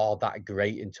entries are that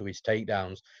great into his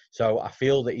takedowns. So I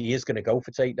feel that he is going to go for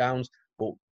takedowns,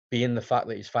 but being the fact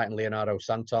that he's fighting Leonardo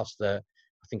Santos, that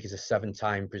I think he's a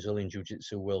 7-time Brazilian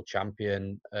Jiu-Jitsu world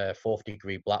champion, 4th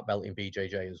degree black belt in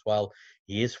BJJ as well.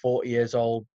 He is 40 years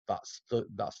old. That's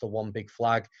the one big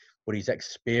flag, but he's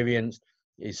experienced,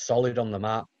 he's solid on the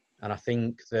mat. And I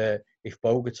think that if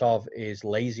Bogatov is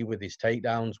lazy with his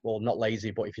takedowns, well, not lazy,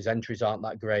 but if his entries aren't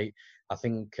that great, I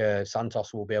think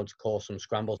Santos will be able to cause some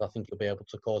scrambles. I think he'll be able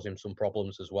to cause him some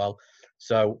problems as well.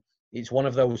 So it's one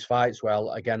of those fights where,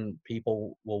 again,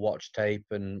 people will watch tape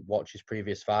and watch his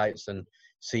previous fights and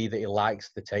see that he likes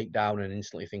the takedown and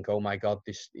instantly think, oh my God,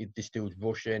 this dude's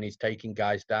Russian, he's taking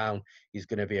guys down, he's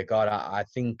going to be a god. I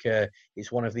think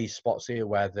it's one of these spots here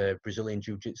where the Brazilian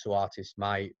Jiu-Jitsu artist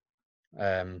might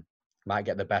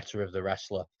get the better of the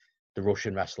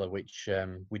Russian wrestler, which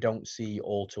we don't see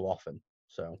all too often.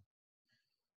 So.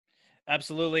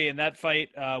 Absolutely, and that fight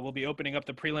will be opening up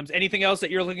the prelims. Anything else that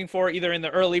you're looking for, either in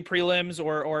the early prelims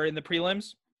or in the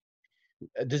prelims?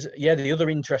 The other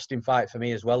interesting fight for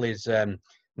me as well is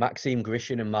Maxim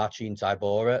Grishin and Marcin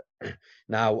Tybura.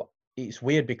 Now, it's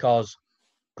weird because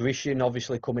Grishin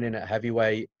obviously coming in at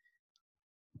heavyweight,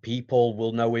 people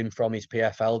will know him from his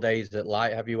PFL days at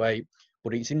light heavyweight.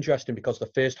 But it's interesting because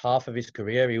the first half of his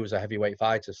career, he was a heavyweight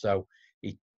fighter. So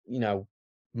he,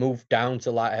 moved down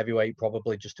to light heavyweight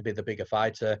probably just to be the bigger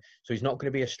fighter. So he's not going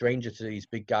to be a stranger to these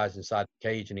big guys inside the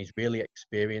cage, and he's really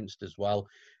experienced as well.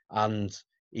 And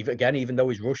even though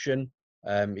he's Russian,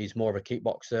 he's more of a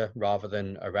kickboxer rather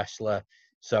than a wrestler.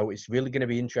 So it's really going to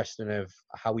be interesting of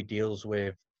how he deals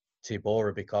with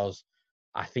Tybura, because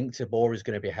I think Tybura is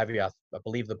going to be heavier. I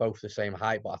believe they're both the same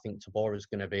height, but I think Tybura is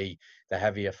going to be the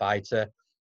heavier fighter.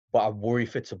 But I worry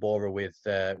for Tybura with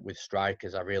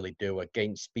strikers. I really do.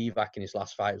 Against Spivak in his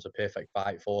last fight, it was a perfect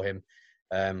fight for him.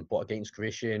 But against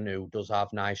Grishin, who does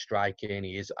have nice striking,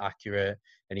 he is accurate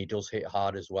and he does hit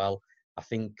hard as well. I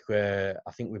think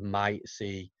we might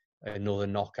see another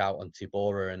knockout on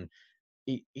Tybura, and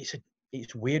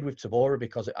it's weird with Tybura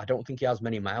because I don't think he has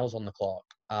many miles on the clock,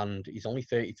 and he's only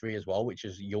 33 as well, which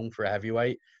is young for a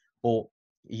heavyweight. But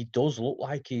he does look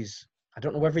like I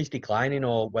don't know whether he's declining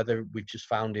or whether we've just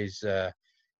found his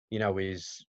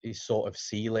sort of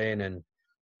ceiling. And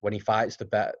when he fights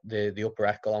the upper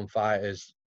echelon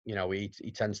fighters,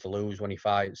 he tends to lose. When he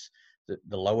fights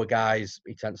the lower guys,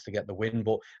 he tends to get the win.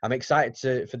 But I'm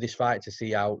excited for this fight to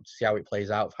see how it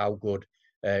plays out, how good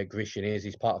Grishin is.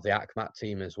 He's part of the Akhmat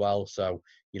team as well, so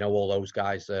all those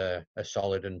guys are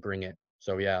solid and bring it.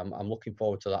 So yeah, I'm looking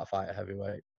forward to that fight at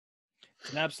heavyweight.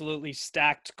 It's an absolutely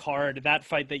stacked card. That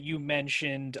fight that you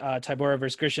mentioned, Tybura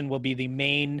versus Grishin, will be the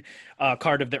main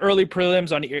card of the early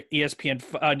prelims on ESPN.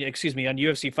 On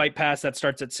UFC Fight Pass. That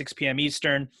starts at 6 p.m.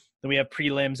 Eastern. Then we have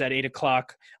prelims at 8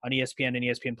 o'clock on ESPN and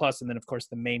ESPN Plus, and then of course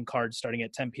the main card starting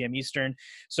at 10 p.m. Eastern.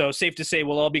 So safe to say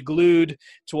we'll all be glued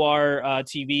to our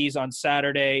TVs on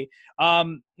Saturday.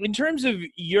 In terms of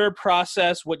your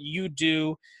process, what you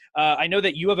do. I know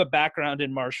that you have a background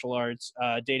in martial arts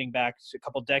dating back a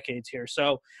couple decades here.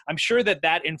 So I'm sure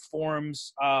that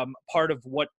informs part of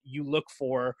what you look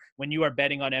for when you are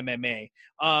betting on MMA.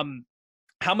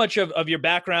 How much of your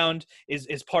background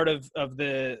is part of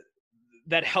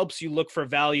that helps you look for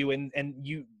value and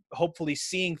you hopefully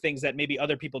seeing things that maybe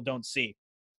other people don't see?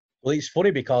 Well, it's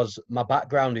funny because my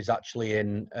background is actually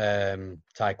in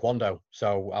Taekwondo.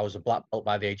 So I was a black belt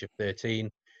by the age of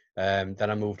 13. Then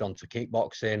I moved on to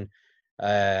kickboxing.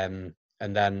 And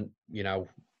then,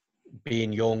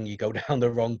 being young, you go down the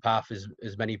wrong path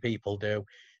as many people do.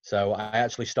 So I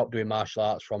actually stopped doing martial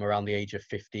arts from around the age of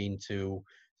 15 to,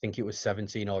 I think it was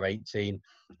 17 or 18.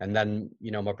 And then,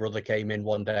 my brother came in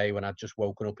one day when I'd just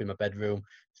woken up in my bedroom,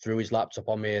 threw his laptop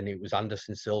on me, and it was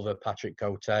Anderson Silva, Patrick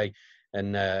Cote.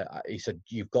 And he said,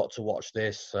 "You've got to watch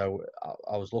this." So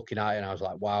I was looking at it and I was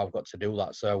like, wow, I've got to do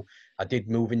that. So I did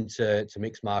move into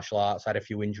mixed martial arts. I had a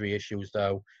few injury issues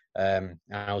though. And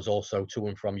I was also to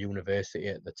and from university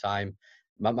at the time.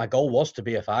 My goal was to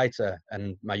be a fighter,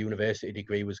 and my university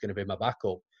degree was going to be my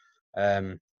backup.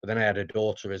 But then I had a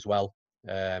daughter as well,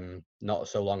 not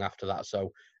so long after that.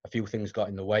 So a few things got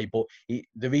in the way. But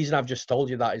the reason I've just told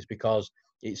you that is because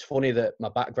it's funny that my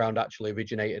background actually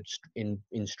originated in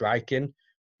striking,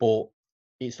 but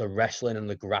it's the wrestling and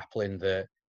the grappling that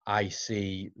I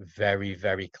see very,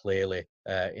 very clearly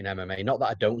in MMA. Not that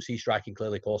I don't see striking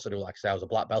clearly, of course I do. Like I say, I was a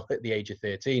black belt at the age of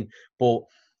 13, but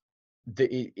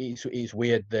it's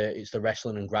weird that it's the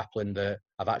wrestling and grappling that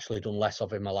I've actually done less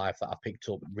of in my life that I've picked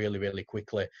up really, really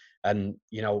quickly. And,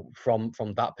 from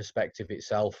that perspective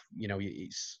itself,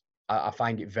 I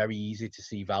find it very easy to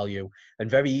see value and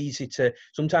very easy to,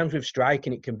 sometimes with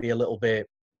striking, it can be a little bit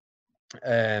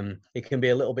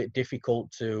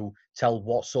difficult to tell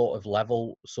what sort of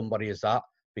level somebody is at,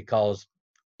 because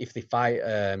if they fight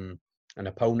an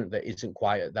opponent that isn't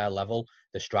quite at their level,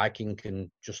 the striking can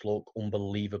just look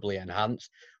unbelievably enhanced.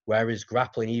 Whereas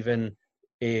grappling, even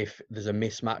if there's a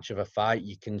mismatch of a fight,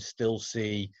 you can still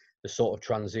see the sort of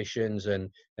transitions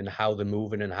and how they're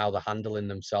moving and how they're handling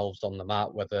themselves on the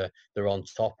mat, whether they're on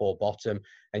top or bottom.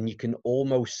 And you can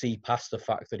almost see past the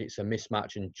fact that it's a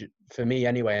mismatch. And for me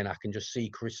anyway, and I can just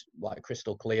see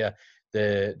crystal clear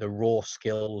the raw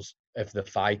skills of the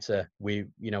fighter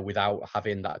without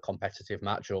having that competitive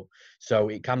matchup. So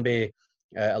it can be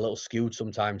a little skewed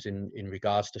sometimes in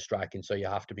regards to striking. So you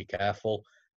have to be careful.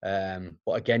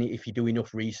 But again, if you do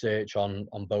enough research on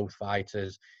both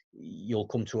fighters, you'll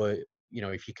come to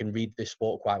if you can read this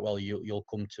sport quite well, you'll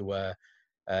come to a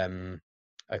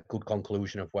good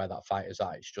conclusion of where that fighter's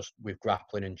at. It's just with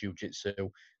grappling and jiu-jitsu,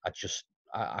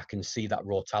 I can see that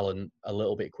raw talent a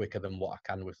little bit quicker than what I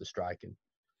can with the striking.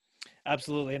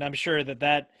 Absolutely. And I'm sure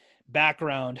that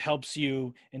background helps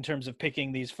you in terms of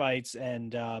picking these fights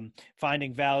and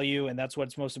finding value, and that's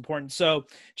what's most important. So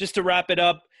just to wrap it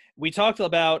up, we talked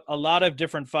about a lot of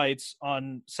different fights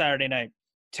on Saturday night.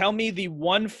 Tell me the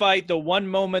one fight, the one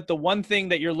moment, the one thing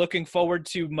that you're looking forward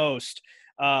to most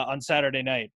on Saturday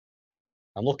night.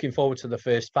 I'm looking forward to the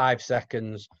first 5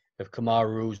 seconds of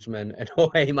Kamaru Usman and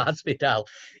Jorge Masvidal.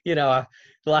 You know,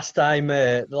 the last time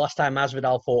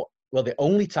Masvidal fought, well, the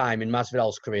only time in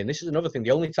Masvidal's career, and this is another thing,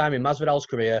 the only time in Masvidal's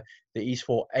career that he's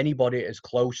fought anybody as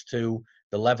close to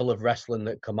the level of wrestling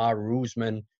that Kamaru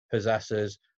Usman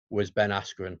possesses was Ben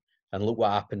Askren. And look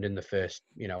what happened in the first,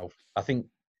 you know, I think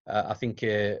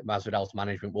Masvidal's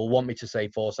management will want me to say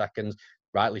 4 seconds,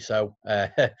 rightly so.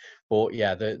 But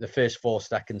yeah, the first 4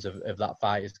 seconds of that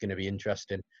fight is going to be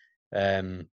interesting.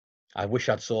 I wish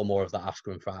I'd saw more of that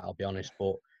Askren fight, I'll be honest.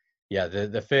 But yeah,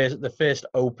 the first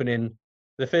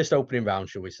opening round,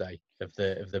 shall we say, of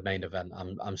the main event,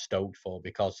 I'm stoked for,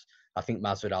 because I think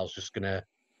Masvidal's just gonna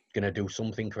do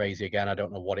something crazy again. I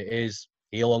don't know what it is.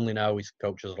 He'll only know. His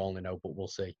coaches will only know, but we'll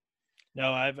see.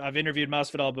 No, I've interviewed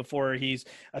Masvidal before. He's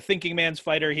a thinking man's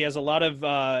fighter. He has a lot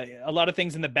of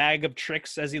things in the bag of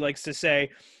tricks, as he likes to say,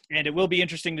 and it will be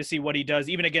interesting to see what he does.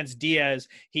 Even against Diaz,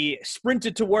 he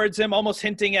sprinted towards him, almost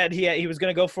hinting at he was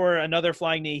going to go for another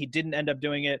flying knee. He didn't end up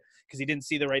doing it because he didn't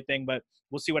see the right thing, but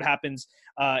we'll see what happens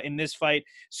in this fight.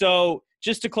 So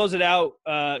just to close it out,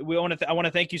 I want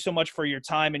to thank you so much for your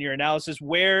time and your analysis.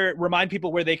 Remind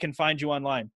people where they can find you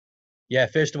online. Yeah,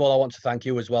 first of all, I want to thank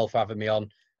you as well for having me on.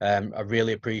 I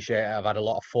really appreciate it. I've had a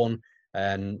lot of fun,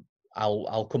 and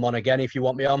I'll come on again if you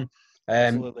want me on.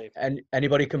 Absolutely. And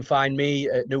anybody can find me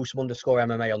at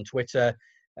Newsome_MMA on Twitter.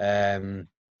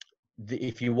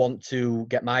 If you want to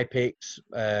get my picks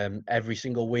every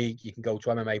single week, you can go to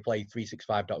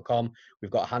MMAplay365.com. We've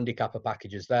got handicapper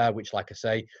packages there, which, like I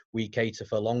say, we cater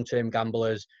for long-term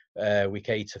gamblers. We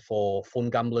cater for fun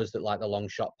gamblers that like the long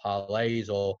shot parlays,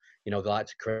 or, you know, they like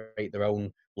to create their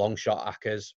own long shot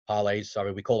parlays.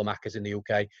 Sorry, we call them accas in the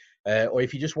UK. Or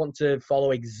if you just want to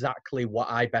follow exactly what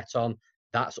I bet on,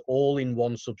 that's all in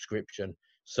one subscription.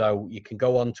 So you can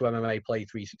go on to MMA Play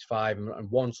 365 and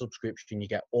one subscription, you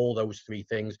get all those 3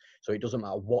 things. So it doesn't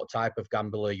matter what type of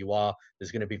gambler you are,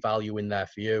 there's going to be value in there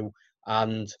for you.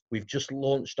 And we've just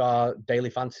launched our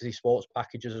daily fantasy sports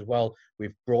packages as well.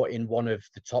 We've brought in one of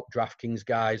the top DraftKings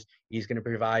guys. He's going to be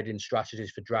providing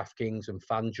strategies for DraftKings and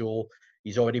FanDuel.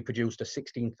 He's already produced a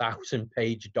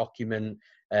 16,000-page document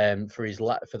for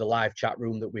the live chat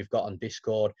room that we've got on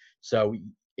Discord. So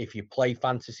if you play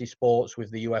fantasy sports with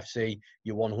the UFC,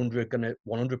 you're 100%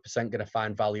 going to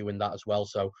find value in that as well.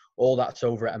 So all that's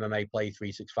over at MMA Play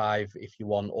 365. If you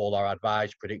want all our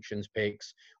advice, predictions,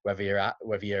 picks, whether you're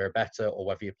a bettor or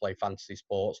whether you play fantasy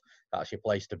sports, that's your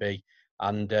place to be.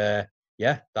 And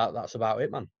yeah, that's about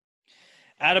it, man.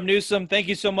 Adam Newsome, thank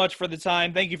you so much for the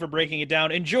time. Thank you for breaking it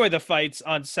down. Enjoy the fights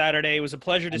on Saturday. It was a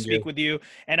pleasure to speak with you,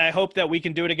 and I hope that we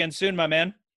can do it again soon, my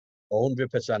man.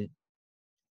 100%.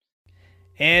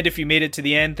 And if you made it to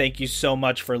the end, thank you so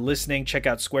much for listening. Check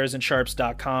out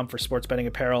squaresandsharps.com for sports betting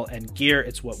apparel and gear.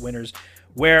 It's what winners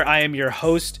wear. I am your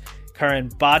host, Karan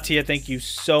Bhatia. Thank you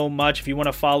so much. If you want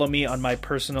to follow me on my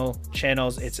personal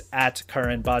channels, it's at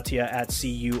Karan Bhatia, at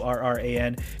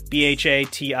CURRANBHATIA.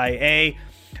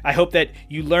 I hope that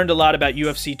you learned a lot about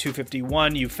UFC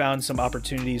 251. You found some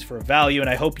opportunities for value, and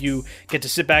I hope you get to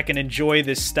sit back and enjoy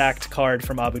this stacked card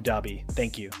from Abu Dhabi.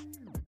 Thank you.